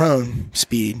doing it prone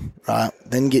speed,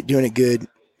 then get doing it good,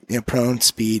 prone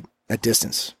speed at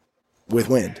distance with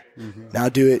wind. Now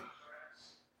do it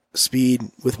speed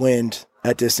with wind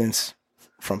at distance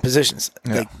from positions.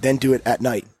 Like then do it at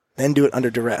night. Then do it under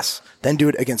duress. Then do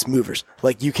it against movers.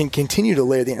 Like you can continue to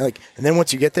layer and then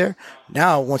once you get there,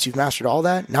 now once you've mastered all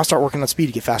that, now start working on speed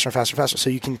to get faster and faster and faster. So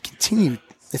you can continue.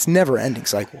 It's never ending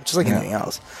cycle, just like anything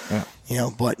else. Yeah.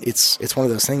 But it's one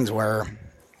of those things where.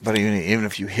 But even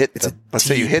if you hit, let's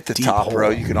say you hit the top, bro,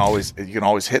 you can always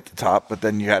hit the top. But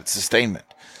then you got sustainment.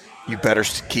 You better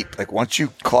keep once you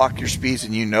clock your speeds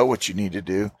and you know what you need to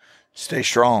do, stay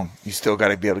strong. You still got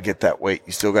to be able to get that weight.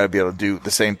 You still got to be able to do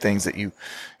the same things that you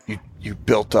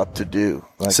built up to do.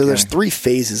 So there's 3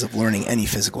 phases of learning any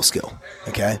physical skill.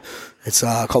 Okay, it's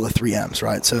called the 3 M's,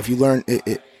 right? So if you learn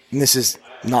it, and this is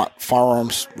not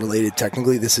firearms related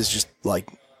technically. This is just like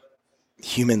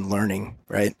human learning,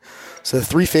 right? So the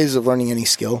 3 phases of learning any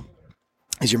skill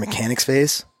is your mechanics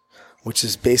phase, which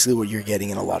is basically what you're getting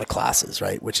in a lot of classes,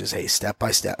 right? Which is step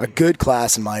by step. A good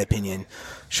class, in my opinion,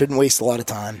 shouldn't waste a lot of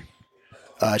time.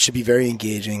 It should be very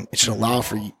engaging. It should allow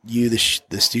for you, the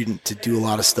student, to do a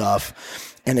lot of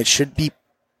stuff, and it should be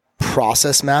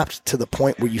process mapped to the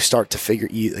point where you start to figure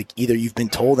either you've been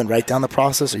told and write down the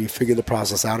process, or you figure the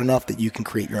process out enough that you can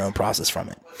create your own process from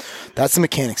it. That's the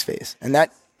mechanics phase, and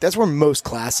that's where most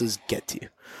classes get to.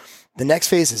 The next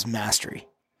phase is mastery,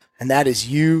 and that is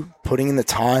you putting in the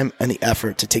time and the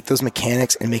effort to take those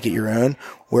mechanics and make it your own,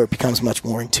 where it becomes much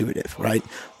more intuitive, right?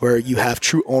 Where you have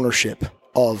true ownership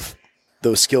of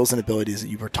those skills and abilities that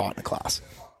you were taught in a class.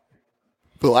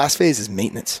 The last phase is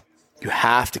maintenance. You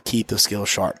have to keep those skills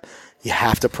sharp. You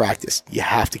have to practice. You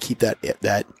have to keep that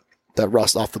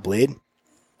rust off the blade,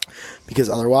 because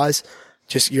otherwise,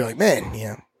 you're like,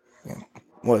 man,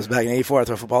 what was back in '84? I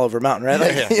threw a football over a mountain, right?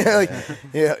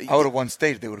 I would have won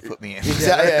state if they would have put me in.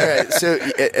 Exactly. Right. So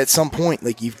at some point,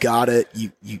 you've got to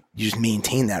you just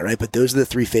maintain that, right? But those are the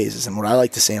 3 phases. And what I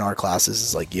like to say in our classes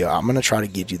is I'm going to try to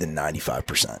give you the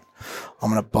 95%. I'm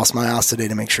going to bust my ass today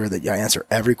to make sure that I answer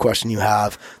every question you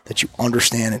have, that you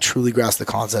understand and truly grasp the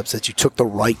concepts, that you took the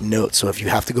right notes. So if you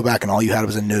have to go back and all you had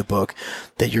was a notebook,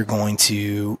 that you're going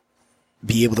to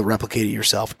be able to replicate it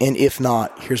yourself. And if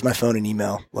not, here's my phone and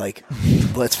email.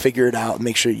 Let's figure it out,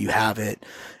 make sure you have it.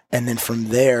 And then from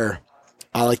there,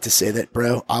 I like to say that,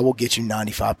 bro, I will get you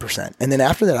 95%. And then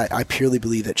after that, I purely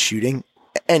believe that shooting,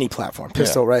 any platform,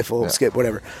 pistol, rifle, skip,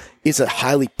 whatever, is a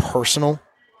highly personal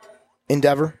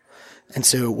endeavor. And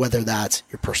so whether that's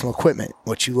your personal equipment,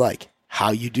 what you like,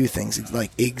 how you do things,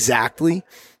 exactly,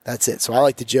 that's it. So I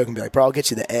like to joke and be like, bro, I'll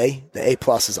get you the A. The A+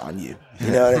 is on you.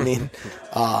 You know what I mean?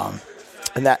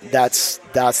 And that's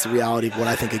the reality of what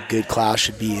I think a good class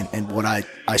should be, and what I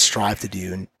strive to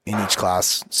do in each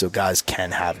class, so guys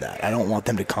can have that. I don't want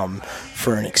them to come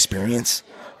for an experience.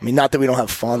 I mean, not that we don't have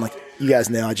fun. You guys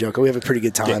know, I joke, we have a pretty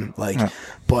good time.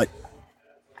 But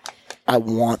I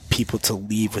want people to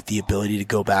leave with the ability to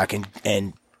go back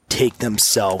and take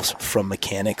themselves from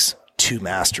mechanics to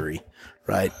mastery,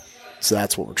 right? So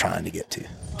that's what we're trying to get to.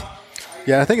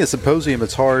 Yeah, I think at Symposium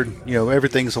it's hard.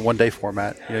 Everything's a 1-day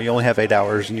format. You only have 8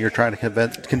 hours, and you're trying to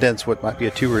condense what might be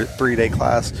a 2 or 3 day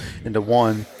class into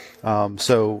one.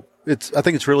 So I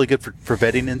think it's really good for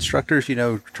vetting instructors.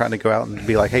 Trying to go out and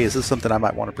be like, hey, is this something I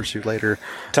might want to pursue later?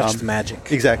 Touch the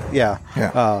magic. Exactly. Yeah.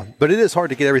 But it is hard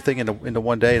to get everything into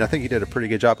 1 day, and I think you did a pretty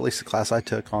good job. At least the class I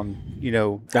took on.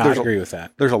 I agree with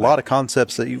that. There's a lot of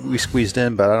concepts that we squeezed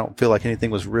in, but I don't feel like anything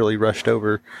was really rushed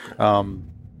over.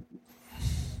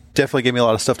 Definitely gave me a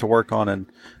lot of stuff to work on, and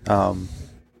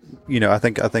I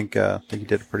think you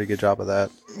did a pretty good job of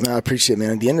that. I appreciate it,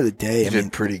 man. At the end of the day, you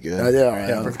did pretty good. All right.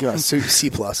 Yeah. C+.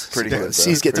 Pretty good.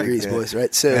 C's get degrees, boys,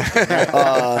 right? So,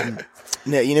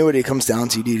 you know what it comes down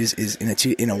to, dude, is in a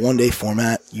 1-day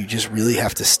format, you just really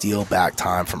have to steal back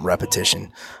time from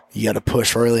repetition. You got to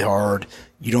push really hard.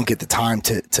 You don't get the time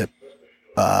to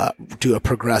do a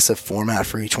progressive format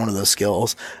for each one of those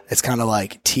skills. It's kind of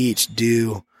like teach,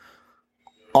 do,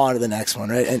 on to the next one,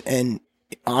 right? And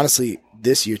honestly,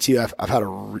 this year too, I've had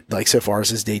so far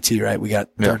this is day 2, right? We got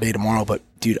third day tomorrow, but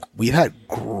dude, we've had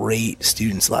great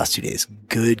students the last 2 days.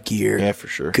 Good gear. Yeah, for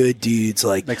sure. Good dudes.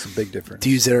 Like, Makes a big difference.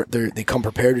 dudes that they come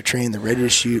prepared to train. They're ready to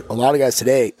shoot. A lot of guys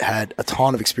today had a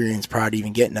ton of experience prior to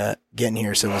even getting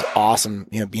here. So it was awesome,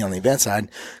 being on the event side.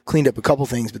 Cleaned up a couple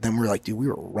things, but then we were like, dude, we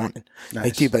were running. Nice.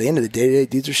 Like, dude, by the end of the day,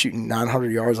 dudes are shooting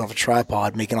 900 yards off a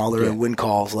tripod, making all their own wind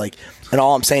calls. Like, and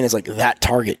all I'm saying is like, that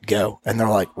target, go. And they're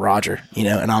like, Roger,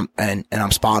 and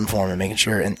I'm spotting for them and making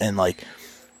sure. And like,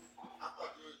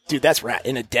 dude, that's rad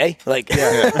in a day. Like,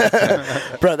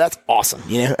 bro, that's awesome.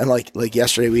 And like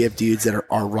yesterday we have dudes that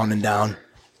are running down,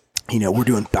 we're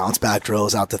doing bounce back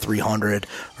drills out to 300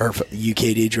 or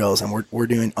UKD drills. And we're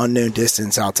doing unknown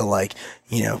distance out to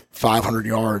 500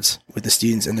 yards with the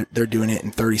students. And they're doing it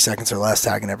in 30 seconds or less,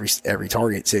 tagging every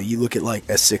target. So you look at like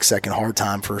a 6-second hard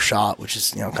time for a shot, which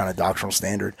is, kind of doctrinal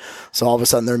standard. So all of a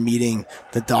sudden they're meeting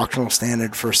the doctrinal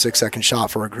standard for a 6-second shot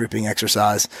for a grouping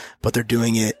exercise, but they're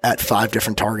doing it at 5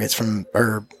 different targets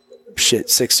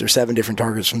 6 or 7 different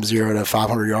targets from 0 to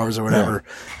 500 yards or whatever.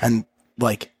 Yeah. And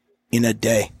like in a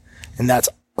day. And that's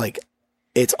like,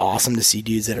 it's awesome to see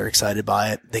dudes that are excited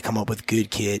by it. They come up with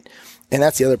good kit. And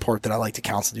that's the other part that I like to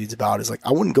counsel dudes about is like,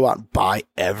 I wouldn't go out and buy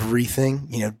everything.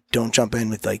 Don't jump in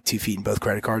with like 2 feet in both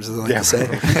credit cards, as I like to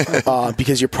say,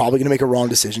 because you're probably going to make a wrong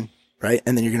decision, right?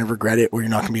 And then you're going to regret it, or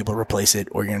you're not going to be able to replace it,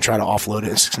 or you're going to try to offload it.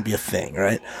 It's just going to be a thing,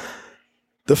 right?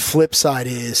 The flip side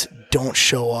is don't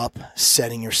show up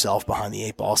setting yourself behind the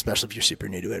 8 ball, especially if you're super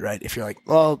new to it, right? If you're like,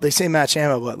 well, they say match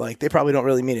ammo, but like they probably don't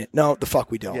really mean it. No, the fuck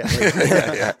we don't.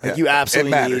 Yeah. Like, you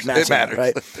absolutely need match ammo,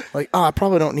 right? Like, I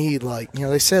probably don't need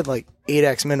they said like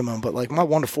 8x minimum, but like my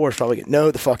 1 to 4 is probably no,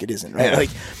 the fuck it isn't, right? Yeah. Like,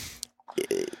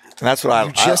 and that's what I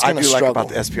do like about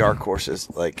the SPR courses.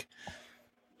 Like,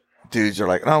 dudes are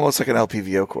like, oh, well, it's like an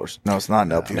LPVO course. No, it's not an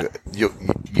LPVO.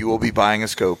 No. You will be buying a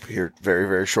scope here very,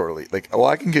 very shortly. Like, well,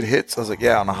 I can get hits. I was like,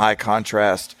 yeah, on a high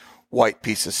contrast white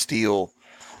piece of steel.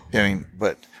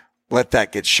 But let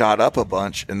that get shot up a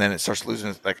bunch, and then it starts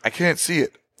losing. Like, I can't see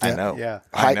it. Yeah. I know. Yeah.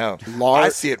 I know. I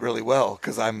see it really well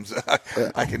because I can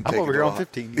take I'm over it here off. on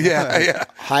 15. Yeah.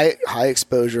 High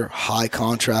exposure, high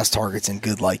contrast targets in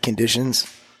good light conditions.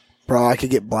 Bro, I could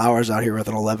get Blowers out here with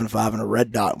an 11.5 and a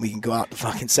red dot, and we can go out to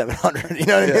fucking 700. You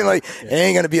know what I mean? Like, it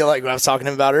ain't going to be like what I was talking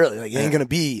about earlier. Like, it ain't going to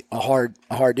be a hard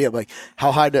deal. Like,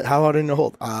 how high didn't it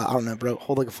hold? I don't know, bro.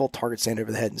 Hold like a full target stand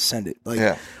over the head and send it.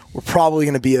 Like, we're probably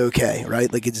going to be okay,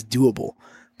 right? Like, it's doable.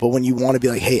 But when you want to be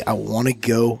like, hey, I want to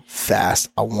go fast.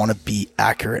 I want to be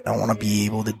accurate. I want to be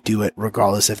able to do it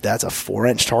regardless if that's a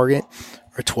 4-inch target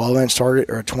or a 12-inch target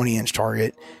or a 20-inch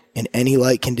target. In any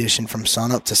light condition from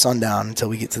sun up to sundown until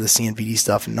we get to the CNVD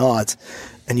stuff and nods,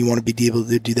 and you want to be able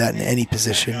to do that in any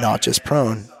position, not just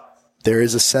prone, there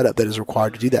is a setup that is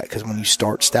required to do that, because when you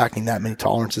start stacking that many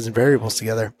tolerances and variables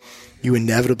together, you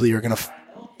inevitably are going to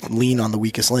lean on the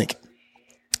weakest link.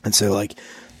 And so, like,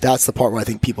 that's the part where I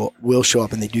think people will show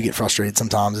up, and they do get frustrated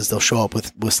sometimes, is they'll show up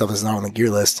with stuff that's not on the gear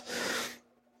list,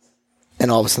 and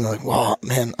all of a sudden they're like, well,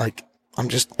 man, like,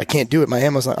 I can't do it. My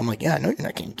ammo's not. I'm like, yeah, I know you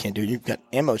can't do it. You've got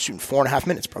ammo shooting 4.5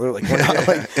 minutes, brother. Like, we're not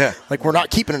like we're not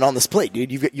keeping it on this plate,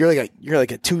 dude. You're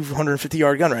like a 250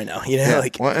 yard gun right now.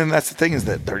 Like, well, and that's the thing is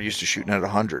that they're used to shooting at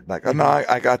 100. Like, oh no,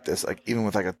 I got this. Like, even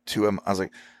with like a 2M, I was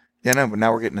like, yeah, no, but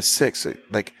now we're getting a 6. So,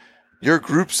 like, your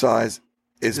group size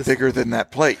is bigger than that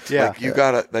plate. Yeah, like, you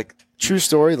gotta like. True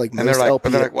story. Like, and they're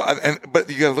like, well, but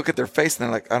you gotta look at their face, and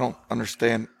they're like, I don't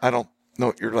understand. I don't.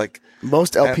 No, you're like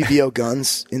most LPVO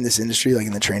guns in this industry, like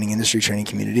in the training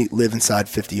community, live inside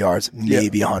 50 yards,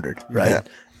 maybe 100, right? Yeah.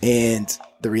 And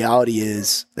the reality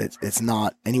is that it's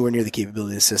not anywhere near the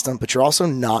capability of the system, but you're also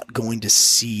not going to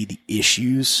see the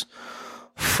issues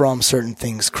from certain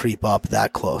things creep up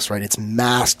that close, right? It's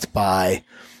masked by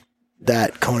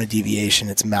that cone of deviation.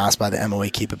 It's masked by the MOA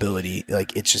capability.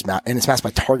 Like, it's just and it's masked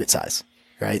by target size,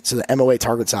 right? So the MOA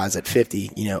target size at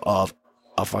 50, of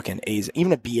a fucking A's,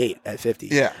 even a B8 at 50.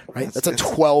 Yeah. Right? That's a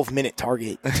 12-minute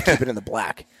target to keep it in the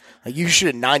black. Like, you should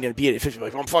have 9 in a B8 at 50.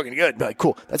 Like, well, I'm fucking good. But like,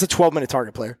 cool. That's a 12-minute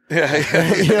target, player. Yeah.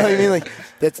 You know what I mean? Like,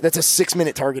 that's a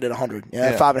 6-minute target at 100.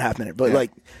 Yeah. 5.5 minute. But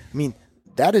like, I mean,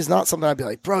 that is not something I'd be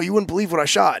like, bro, you wouldn't believe what I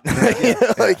shot.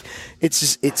 Like, it's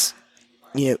just,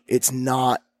 it's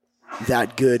not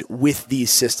that good with these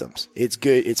systems. It's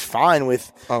good. It's fine with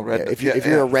if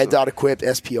you're a red dot equipped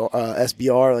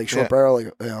SBR, like short barrel,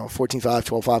 like 14.5,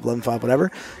 12.5, 11.5, whatever.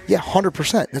 Yeah,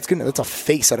 100%. That's good. That's a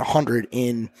face at 100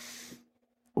 in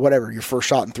whatever your first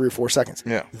shot in 3 or 4 seconds.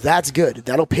 Yeah, that's good.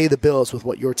 That'll pay the bills with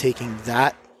what you're taking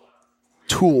that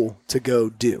tool to go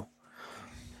do.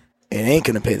 It ain't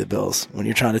going to pay the bills when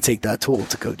you're trying to take that tool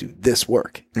to go do this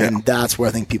work, and that's where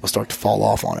I think people start to fall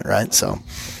off on it. Right, so.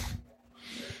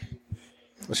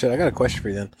 Well, shit, I got a question for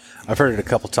you then. I've heard it a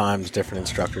couple times, different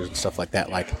instructors and stuff like that,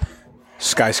 like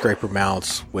skyscraper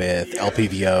mounts with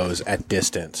LPVOs at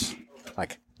distance.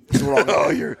 Like, Oh,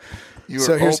 you're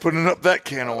opening up that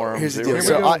can of worms. Here's the deal.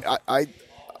 So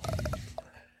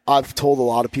I've told a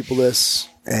lot of people this,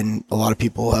 and a lot of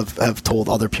people have told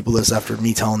other people this after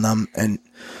me telling them, and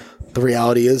the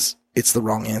reality is it's the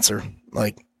wrong answer.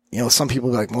 Like, some people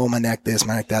be like, well, my neck this,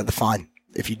 my neck that. Fine.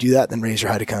 If you do that, then raise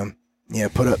your Hydrocomb.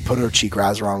 Put a cheek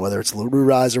riser on, whether it's a LaRue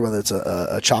riser, whether it's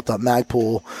a chopped up mag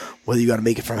pull, whether you got to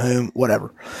make it from home,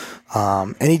 whatever.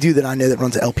 Any dude that I know that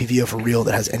runs an LPVO for real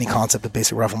that has any concept of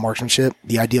basic rifle marksmanship,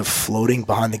 the idea of floating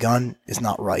behind the gun is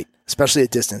not right, especially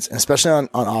at distance, and especially on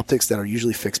optics that are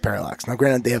usually fixed parallax. Now,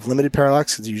 granted, they have limited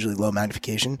parallax because they're usually low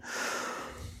magnification,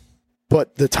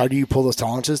 but the tighter you pull those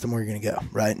tolerances, the more you're going to go,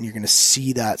 right? And you're going to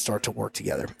see that start to work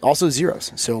together. Also,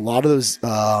 zeros. So a lot of those,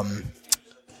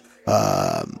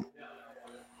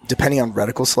 depending on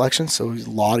reticle selection, so there's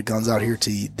a lot of guns out here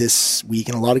this week,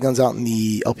 and a lot of guns out in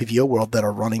the LPVO world that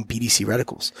are running BDC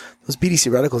reticles. Those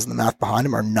BDC reticles and the math behind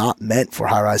them are not meant for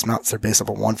high-rise mounts. They're based off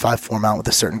a 154 mount with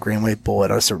a certain grain weight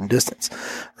bullet at a certain distance,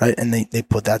 right? And they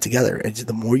put that together. And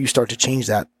the more you start to change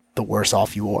that, the worse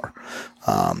off you are.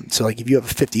 So like if you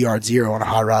have a 50-yard zero on a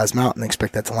high-rise mount and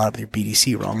expect that to line up with your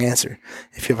BDC, wrong answer.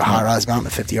 If you have a high-rise mount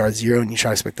and a 50-yard zero and you try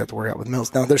to expect that to work out with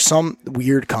mills. Now, there's some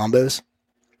weird combos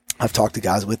I've talked to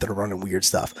guys with that are running weird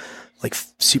stuff, like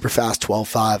super fast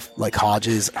 12.5, like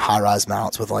Hodges, high-rise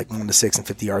mounts with like 1 to 6 and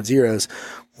 50-yard zeros,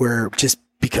 where just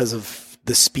because of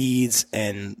the speeds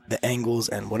and the angles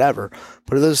and whatever.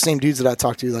 But are those same dudes that I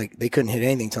talked to, like they couldn't hit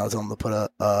anything until I told them to put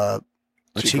a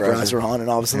cheek riser on, and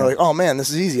all of a sudden they're like, oh man, this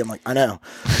is easy. I'm like, I know.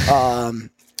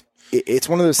 It's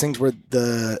one of those things where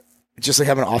just like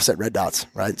having offset red dots,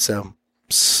 right? So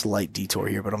slight detour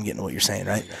here, but I'm getting to what you're saying,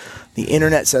 right? The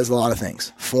internet says a lot of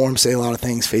things. Forums say a lot of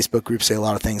things. Facebook groups say a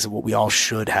lot of things of what we all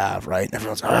should have, right? And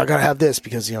everyone's like, I gotta have this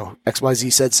because,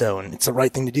 XYZ said so, and it's the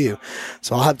right thing to do.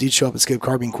 So I'll have dudes show up at Scope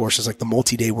Carbine courses like the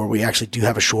multi-day where we actually do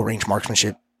have a short range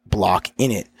marksmanship block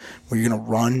in it, where you're gonna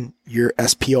run your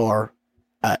SPR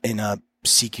in a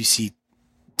CQC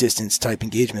distance type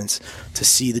engagements to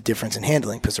see the difference in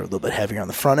handling, because they're a little bit heavier on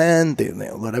the front end,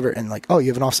 whatever, and like, oh, you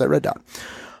have an offset red dot.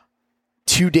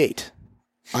 To date,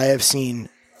 I have seen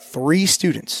 3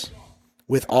 students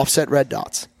with offset red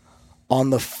dots on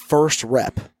the first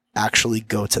rep actually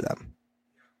go to them.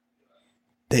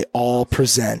 They all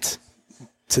present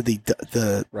to the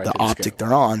optic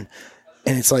they're on,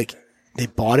 and it's like they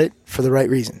bought it for the right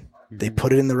reason. They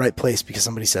put it in the right place because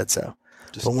somebody said so.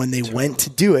 But when they went to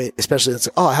do it, especially it's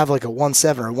like, oh, I have like a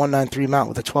 1.7 or 1.93 mount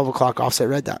with a 12 o'clock offset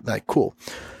red dot. Like, cool.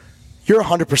 You're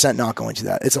 100% not going to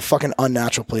that. It's a fucking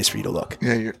unnatural place for you to look.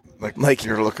 Yeah, you're like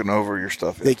you're looking over your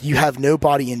stuff. Like you have no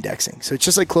body indexing. So it's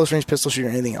just like close range pistol shooting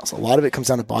or anything else. A lot of it comes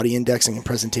down to body indexing and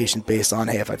presentation based on,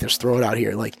 hey, if I just throw it out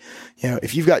here, like,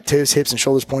 if you've got toes, hips, and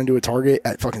shoulders pointing to a target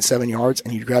at fucking 7 yards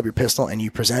and you grab your pistol and you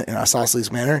present in a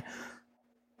isosceles manner,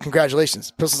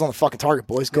 congratulations. Pistol's on the fucking target,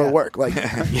 boys. Go to work. Like,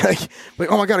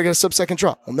 like, oh my God, I got a sub-second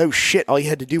draw. Well, no shit. All you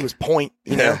had to do was point,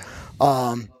 know.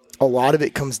 A lot of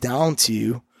it comes down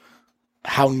to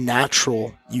how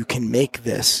natural you can make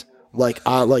this. Like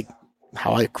how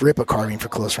I grip a carbine for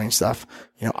close range stuff.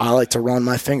 I like to run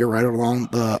my finger right along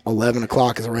the 11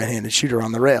 o'clock as a right-handed shooter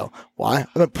on the rail. Why?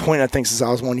 I've been pointing at things since I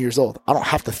was 1 year old. I don't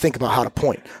have to think about how to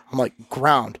point. I'm like,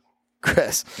 ground,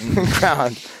 Chris,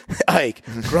 ground, Ike,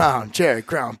 ground, Jared,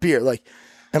 ground, beer. Like,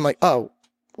 I'm like, oh,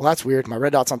 well, that's weird. My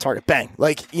red dot's on target. Bang.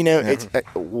 Like, it's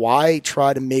why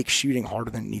try to make shooting harder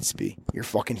than it needs to be? You're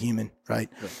fucking human, right?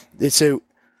 So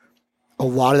a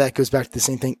lot of that goes back to the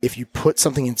same thing. If you put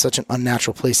something in such an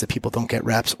unnatural place that people don't get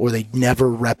reps, or they never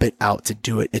rep it out to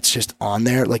do it, it's just on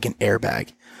there like an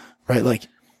airbag, right? Like,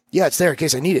 yeah, it's there in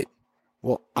case I need it.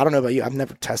 Well, I don't know about you. I've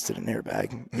never tested an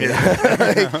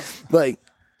airbag. like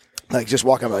just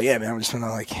walk out like, yeah, man, I'm just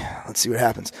gonna let's see what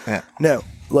happens. Yeah. No,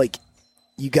 like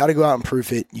you got to go out and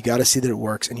proof it. You got to see that it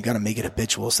works, and you got to make it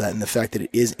habitual. So that in the fact that it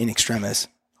is in extremis,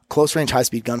 close range, high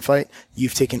speed gunfight,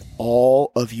 you've taken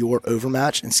all of your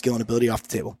overmatch and skill and ability off the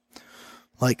table.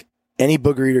 Like any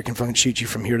booger eater can fucking shoot you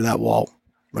from here to that wall,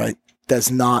 right?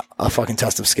 That's not a fucking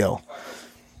test of skill.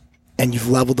 And you've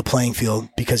leveled the playing field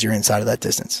because you're inside of that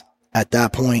distance. At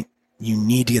that point, you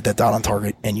need to get that dot on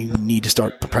target, and you need to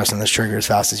start pressing this trigger as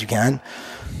fast as you can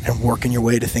and working your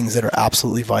way to things that are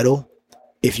absolutely vital.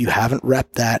 If you haven't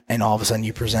repped that and all of a sudden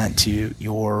you present to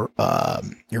your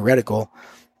reticle,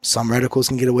 some reticles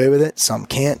can get away with it, some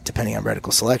can't, depending on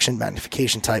reticle selection,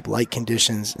 magnification type, light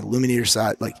conditions, illuminator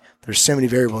size. Like, there's so many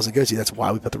variables that go to. That's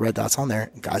why we put the red dots on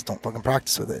there, and guys don't fucking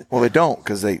practice with it. Well, they don't,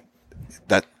 because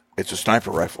it's a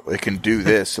sniper rifle. It can do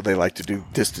this, so they like to do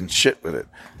distance shit with it.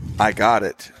 I got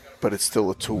it, but it's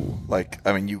still a tool. Like,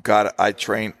 I mean, I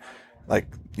train, like,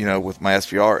 you know, with my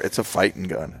SPR, it's a fighting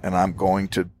gun, and I'm going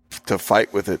to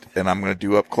fight with it, and I'm going to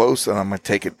do up close, and I'm going to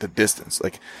take it the distance.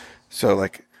 Like, so,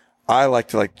 like, I like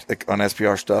to, like on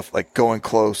SPR stuff, like going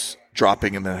close,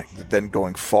 dropping, and then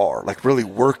going far, like really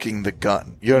working the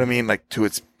gun. You know what I mean? Like, to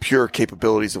its pure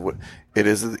capabilities of what it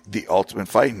is, the ultimate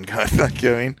fighting gun. Like, you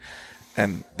know what I mean?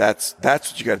 And that's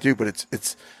what you got to do. But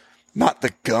it's not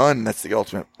the gun that's the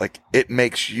ultimate. Like, it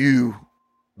makes you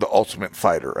the ultimate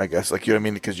fighter, I guess. Like, you know what I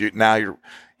mean? Because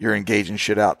you're engaging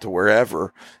shit out to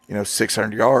wherever, you know,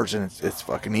 600 yards, and it's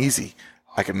fucking easy.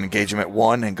 I can engage them at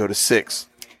 1 and go to 6.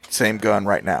 Same gun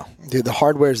right now. Dude, the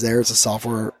hardware's there. It's the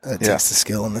software that takes the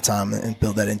skill and the time and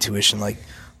build that intuition. Like,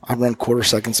 I run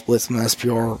quarter-second splits in the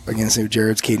SPR against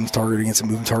Jared's cadence target, against a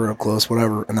moving target up close,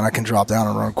 whatever, and then I can drop down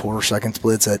and run quarter-second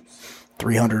splits at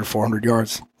 300 or 400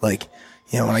 yards. Like,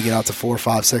 you know, when I get out to 4,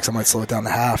 5, 6, I might slow it down to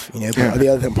half. You know, but the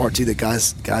other part too that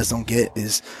guys don't get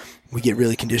is we get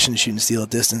really conditioned to shoot and steal at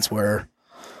distance where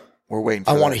we're waiting.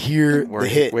 I want to hear the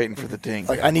hit. Waiting for the ding.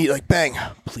 Like, I need, like, bang,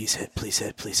 please hit, please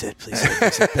hit, please hit, please hit,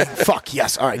 please hit. Bang. Fuck,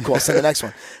 yes. All right, cool. I'll send the next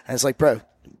one. And it's like, bro,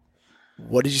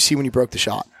 what did you see when you broke the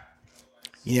shot?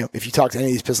 You know, if you talk to any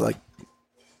of these pistols, like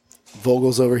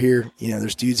Vogel's over here, you know,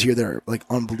 there's dudes here that are, like,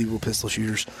 unbelievable pistol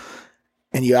shooters.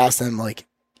 And you ask them, like,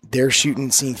 they're shooting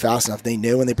and seeing fast enough. They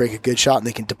know when they break a good shot and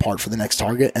they can depart for the next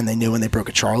target. And they know when they broke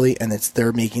a Charlie, and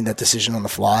they're making that decision on the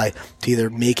fly to either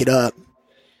make it up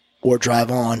or drive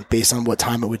on based on what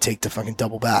time it would take to fucking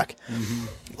double back. Mm-hmm.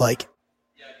 Like,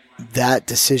 that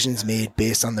decision's made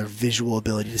based on their visual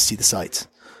ability to see the sights.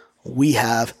 We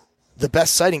have the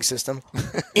best sighting system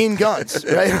in guns,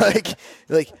 right?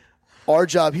 Like our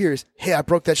job here is, hey, I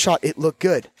broke that shot. It looked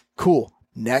good. Cool.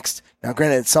 Next. Now,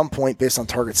 granted, at some point, based on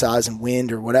target size and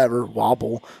wind or whatever,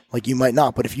 wobble, like, you might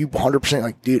not. But if you 100%,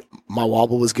 like, dude, my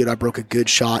wobble was good. I broke a good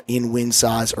shot in wind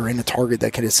size or in a target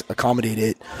that could accommodate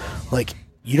it. Like,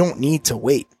 you don't need to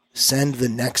wait. Send the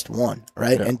next one,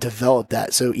 right? Yeah. And develop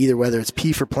that. So either whether it's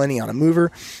P for plenty on a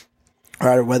mover,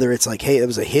 right, or whether it's like, hey, it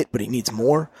was a hit, but it needs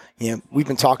more. You know, we've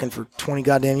been talking for 20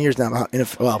 goddamn years now about we've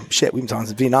been talking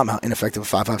since Vietnam how ineffective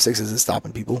 5.56 is at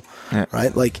stopping people,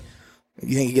 right? Like,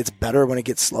 you think it gets better when it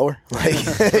gets slower? Like,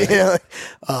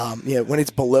 when it's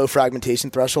below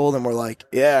fragmentation threshold, and we're like,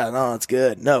 yeah, no, it's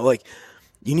good. No, like,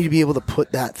 you need to be able to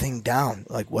put that thing down,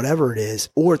 like, whatever it is,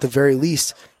 or at the very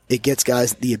least, it gets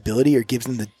guys the ability or gives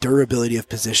them the durability of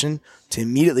position to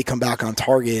immediately come back on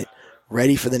target,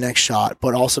 ready for the next shot,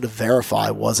 but also to verify,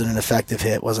 was it an effective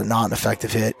hit, was it not an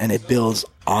effective hit, and it builds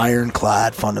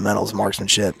ironclad fundamentals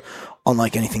marksmanship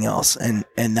unlike anything else. And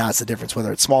that's the difference,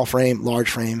 whether it's small frame, large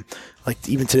frame. Like,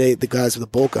 even today, the guys with a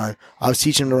bolt gun, I was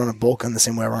teaching them to run a bolt gun the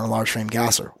same way I run a large frame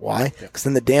gasser. Why? Because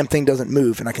then the damn thing doesn't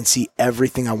move and I can see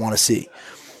everything I want to see.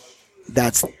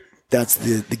 That's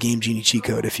the Game Genie cheat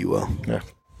code, if you will. Yeah.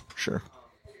 Sure.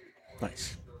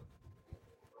 Nice.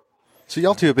 So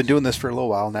y'all two have been doing this for a little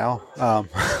while now.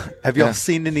 Have y'all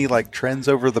seen any, like, trends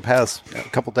over the past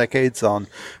couple decades on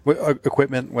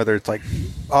equipment, whether it's like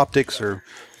optics or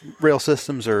rail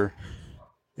systems or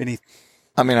any?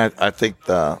 I mean, I think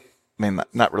not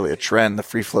really a trend. The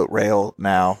free float rail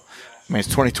now. I mean, it's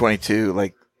 2022.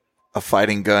 Like, a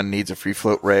fighting gun needs a free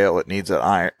float rail. It needs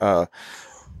an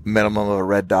minimum of a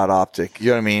red dot optic.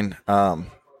 You know what I mean?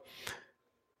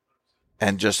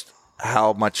 And just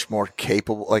how much more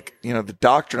capable, like, you know, the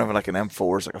doctrine of like an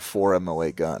M4 is like a 4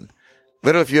 MOA gun.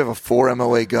 Literally, if you have a 4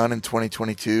 MOA gun in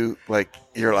 2022, like,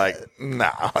 you're like,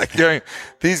 nah. Like,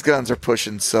 these guns are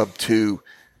pushing sub 2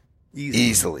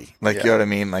 easily. Like, you know what I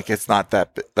mean? Like, it's not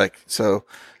that, like, so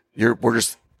we're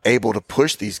just able to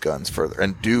push these guns further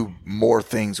and do more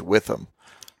things with them.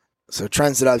 So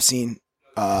trends that I've seen,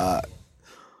 your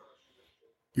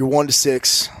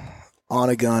 1-6 on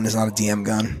a gun is not a DM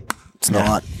gun. It's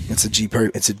not. It's a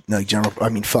it's a, like, general. I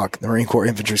mean, fuck. The Marine Corps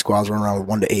infantry squads run around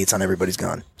with 1-8s on everybody's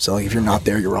gun. So, like, if you're not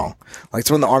there, you're wrong. Like, it's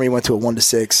when the Army went to a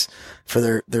 1-6 for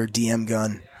their DM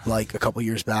gun, like, a couple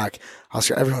years back.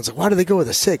 Everyone's like, why did they go with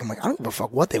a 6? I'm like, I don't give a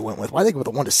fuck what they went with. Why did they go with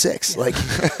a 1-6? Like,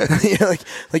 you know,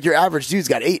 like your average dude's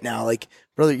got 8 now. Like,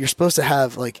 brother, you're supposed to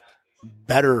have, like,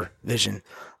 better vision.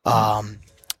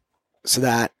 So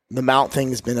that the mount thing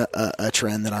has been a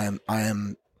trend that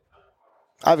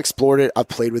I've explored it. I've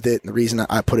played with it. And the reason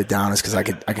I put it down is because I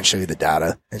can show you the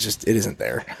data. It's just, it isn't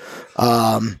there.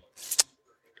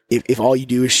 If all you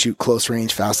do is shoot close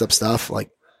range, fast up stuff,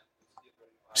 like,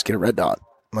 just get a red dot.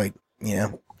 Like, you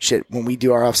know, shit, when we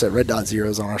do our offset red dot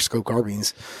zeros on our scope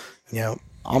carbines, you know,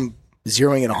 I'm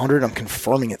zeroing at 100, I'm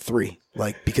confirming at 3.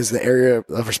 Like, because the area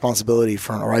of responsibility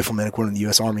for a rifleman, according to the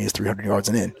U.S. Army, is 300 yards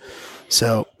and in.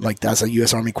 So, like, that's a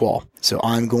U.S. Army qual. So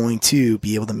I'm going to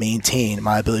be able to maintain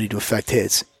my ability to affect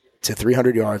hits to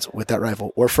 300 yards with that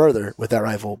rifle or further with that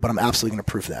rifle, but I'm absolutely going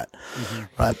to proof that.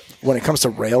 Right? When it comes to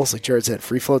rails, like Jared said,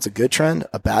 free float's a good trend.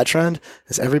 A bad trend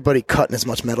is everybody cutting as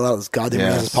much metal out of this goddamn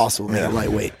rails as possible to make it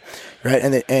lightweight.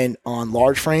 Right? And on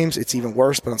large frames, it's even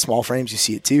worse, but on small frames, you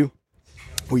see it too,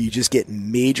 where you just get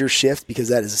major shift because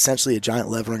that is essentially a giant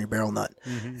lever on your barrel nut.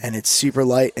 And it's super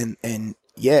light. And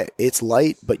yeah, it's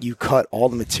light, but you cut all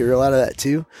the material out of that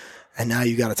too. And now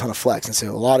you got a ton of flex. And so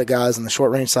a lot of guys on the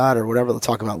short range side or whatever, they'll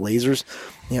talk about lasers.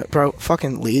 You know, bro,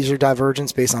 fucking laser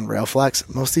divergence based on rail flex.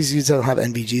 Most of these dudes don't have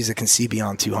NVGs that can see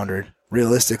beyond 200.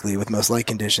 Realistically, with most light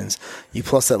conditions, you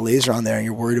plus that laser on there and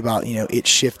you're worried about, you know, it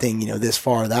shifting, you know, this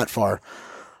far or that far.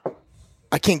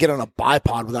 I can't get on a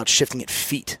bipod without shifting it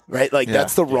feet, right? Like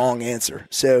that's the wrong answer.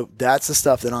 So that's the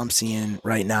stuff that I'm seeing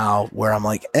right now where I'm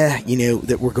like, you know,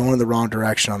 that we're going in the wrong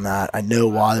direction on that. I know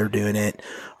why they're doing it.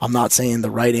 I'm not saying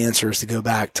the right answer is to go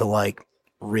back to like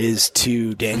Riz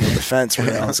 2 Daniel Defense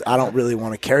rails. I don't really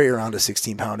want to carry around a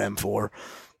 16-pound M4.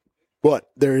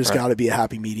 But there's got to be a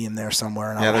happy medium there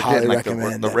somewhere, and I would highly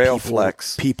recommend the rail people,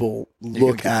 flex. People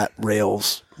look at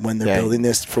rails when they're building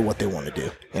this for what they want to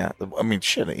do. Yeah, I mean,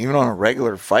 shit. Even on a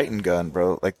regular fighting gun,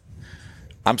 bro, like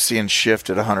I'm seeing shift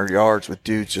at 100 yards with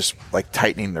dudes just like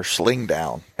tightening their sling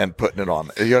down and putting it on.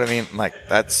 You know what I mean? Like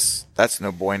that's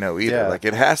no bueno either. Yeah. Like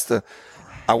it has to.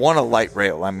 I want a light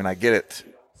rail. I mean, I get it,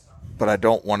 but I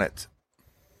don't want it.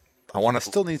 I want it.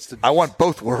 Still needs to. I want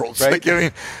both worlds. Right? Like, you know what I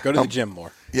mean? Go to the gym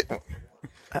more. Yeah.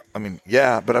 I mean,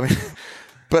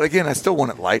 but again, I still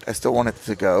want it light. I still want it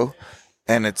to go,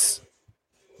 and it's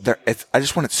there. I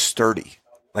just want it sturdy.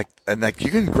 Like you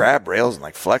can grab rails and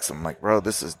like flex them. I'm like, bro,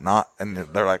 this is not. And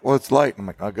they're like, well, it's light. I'm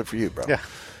like, oh, good for you, bro. Yeah.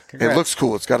 It looks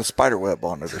cool. It's got a spider web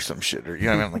on it or some shit, or you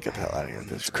know what I mean? I'm like, get the hell out of here.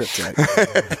 This is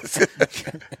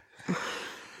Cryptek.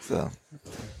 So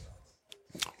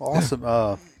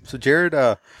Awesome. So Jared,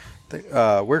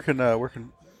 where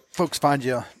can folks find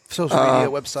you? Social media,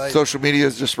 website. Social media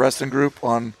is just Reston Group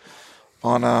on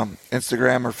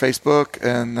Instagram or Facebook,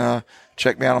 and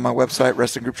check me out on my website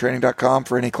restongrouptraining.com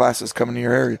for any classes coming to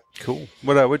your area. Cool.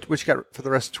 What you got for the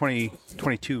rest of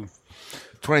 2022?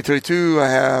 2022, I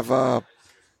have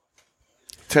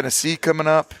Tennessee coming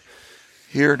up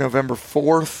here November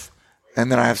 4th,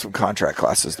 and then I have some contract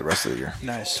classes the rest of the year.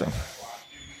 Nice. So,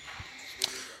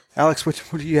 Alex, what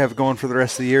do you have going for the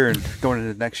rest of the year and going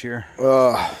into next year?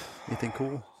 Anything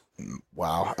cool?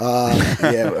 Wow.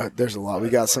 There's a lot. We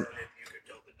got some.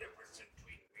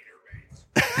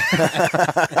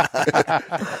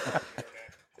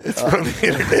 it's from the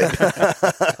internet.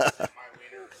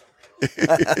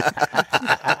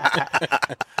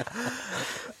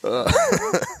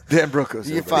 Dan Brokos.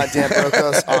 You can find Dan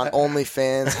Brokos on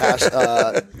OnlyFans.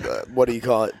 What do you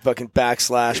call it? Fucking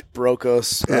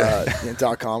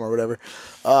 /Brokos.com or whatever.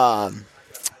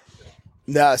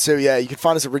 So you can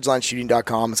find us at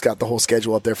ridgelinesshooting.com. It's got the whole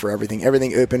schedule up there for everything.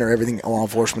 Everything open or everything law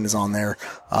enforcement is on there.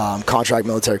 Contract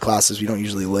military classes we don't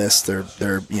usually list. They're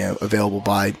available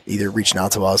by either reaching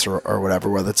out to us or whatever,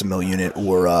 whether it's a mill unit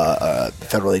or a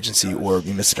federal agency or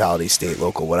municipality, state,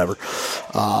 local, whatever.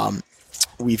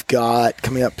 We've got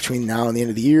coming up between now and the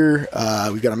end of the year.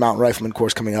 We've got a mountain rifleman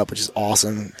course coming up, which is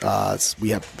awesome.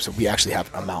 We actually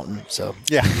have a mountain, so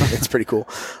yeah, it's pretty cool.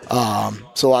 So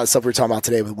a lot of stuff we were talking about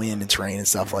today with wind and terrain and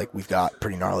stuff, like we've got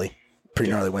pretty gnarly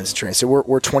winds and terrain. So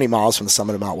we're 20 miles from the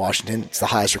summit of Mount Washington. It's the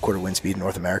highest recorded wind speed in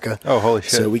North America. Oh, holy shit!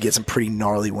 So we get some pretty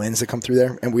gnarly winds that come through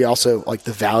there, and we also like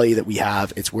the valley that we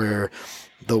have. It's where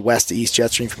the west to east jet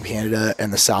stream from Canada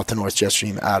and the south to north jet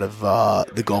stream out of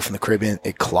the Gulf and the Caribbean,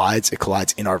 it collides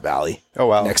in our valley. Oh,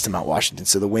 wow. Next to Mount Washington.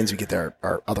 So the winds we get there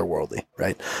are otherworldly,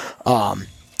 right?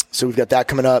 So we've got that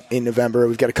coming up in November.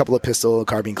 We've got a couple of pistol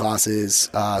carbine classes,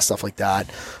 stuff like that.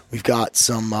 We've got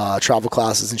some travel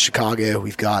classes in Chicago.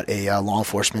 We've got a law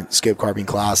enforcement scope carbine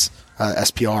class,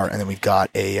 SPR, and then we've got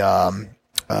a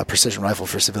precision rifle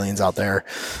for civilians out there.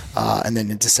 And then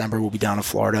in December, we'll be down in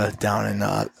Florida, down in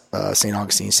St.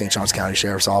 Augustine. St. Johns County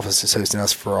Sheriff's Office is hosting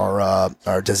us for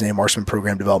our designated marksman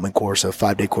program development course, a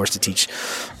 5-day course to teach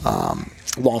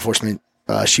law enforcement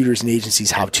shooters and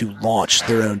agencies how to launch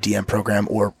their own DM program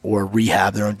or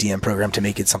rehab their own DM program to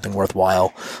make it something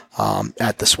worthwhile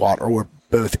at the SWAT or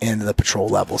both and the patrol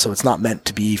level. So it's not meant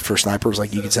to be for snipers.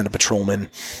 Like you could send a patrolman,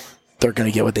 they're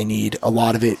going to get what they need. A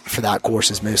lot of it for that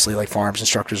course is mostly like firearms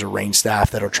instructors or range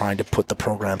staff that are trying to put the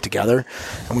program together.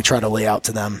 And we try to lay out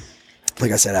to them,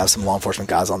 like I said, I have some law enforcement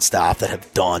guys on staff that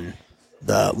have done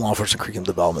the law enforcement curriculum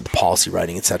development, the policy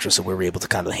writing, etc. So we were able to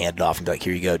kind of hand it off and be like,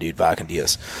 here you go, dude, va con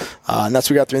Dios. And that's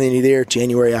what we got through the end of the year.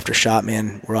 January after SHOT,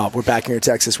 man, we're back here in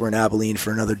Texas. We're in Abilene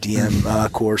for another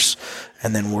DM course.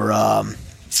 And then we're,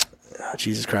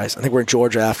 Jesus Christ, I think we're in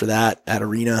Georgia after that at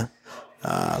Arena.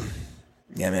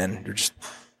 Yeah, man, you're just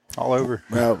all over.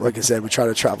 Well, like I said, we try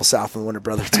to travel south in the winter,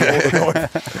 brother, to the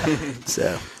north.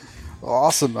 So. Well,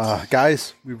 awesome,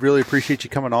 guys. We really appreciate you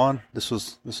coming on. This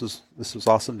was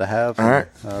awesome to have. All right,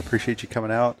 appreciate you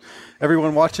coming out.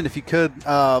 Everyone watching, if you could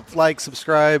like,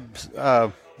 subscribe,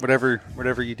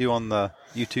 whatever you do on the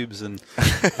YouTubes and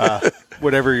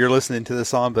whatever you're listening to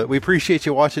this on. But we appreciate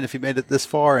you watching. If you made it this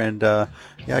far, and I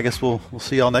guess we'll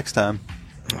see y'all next time.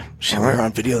 Shit, we're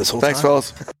on video this whole time. Thanks,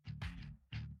 fellas.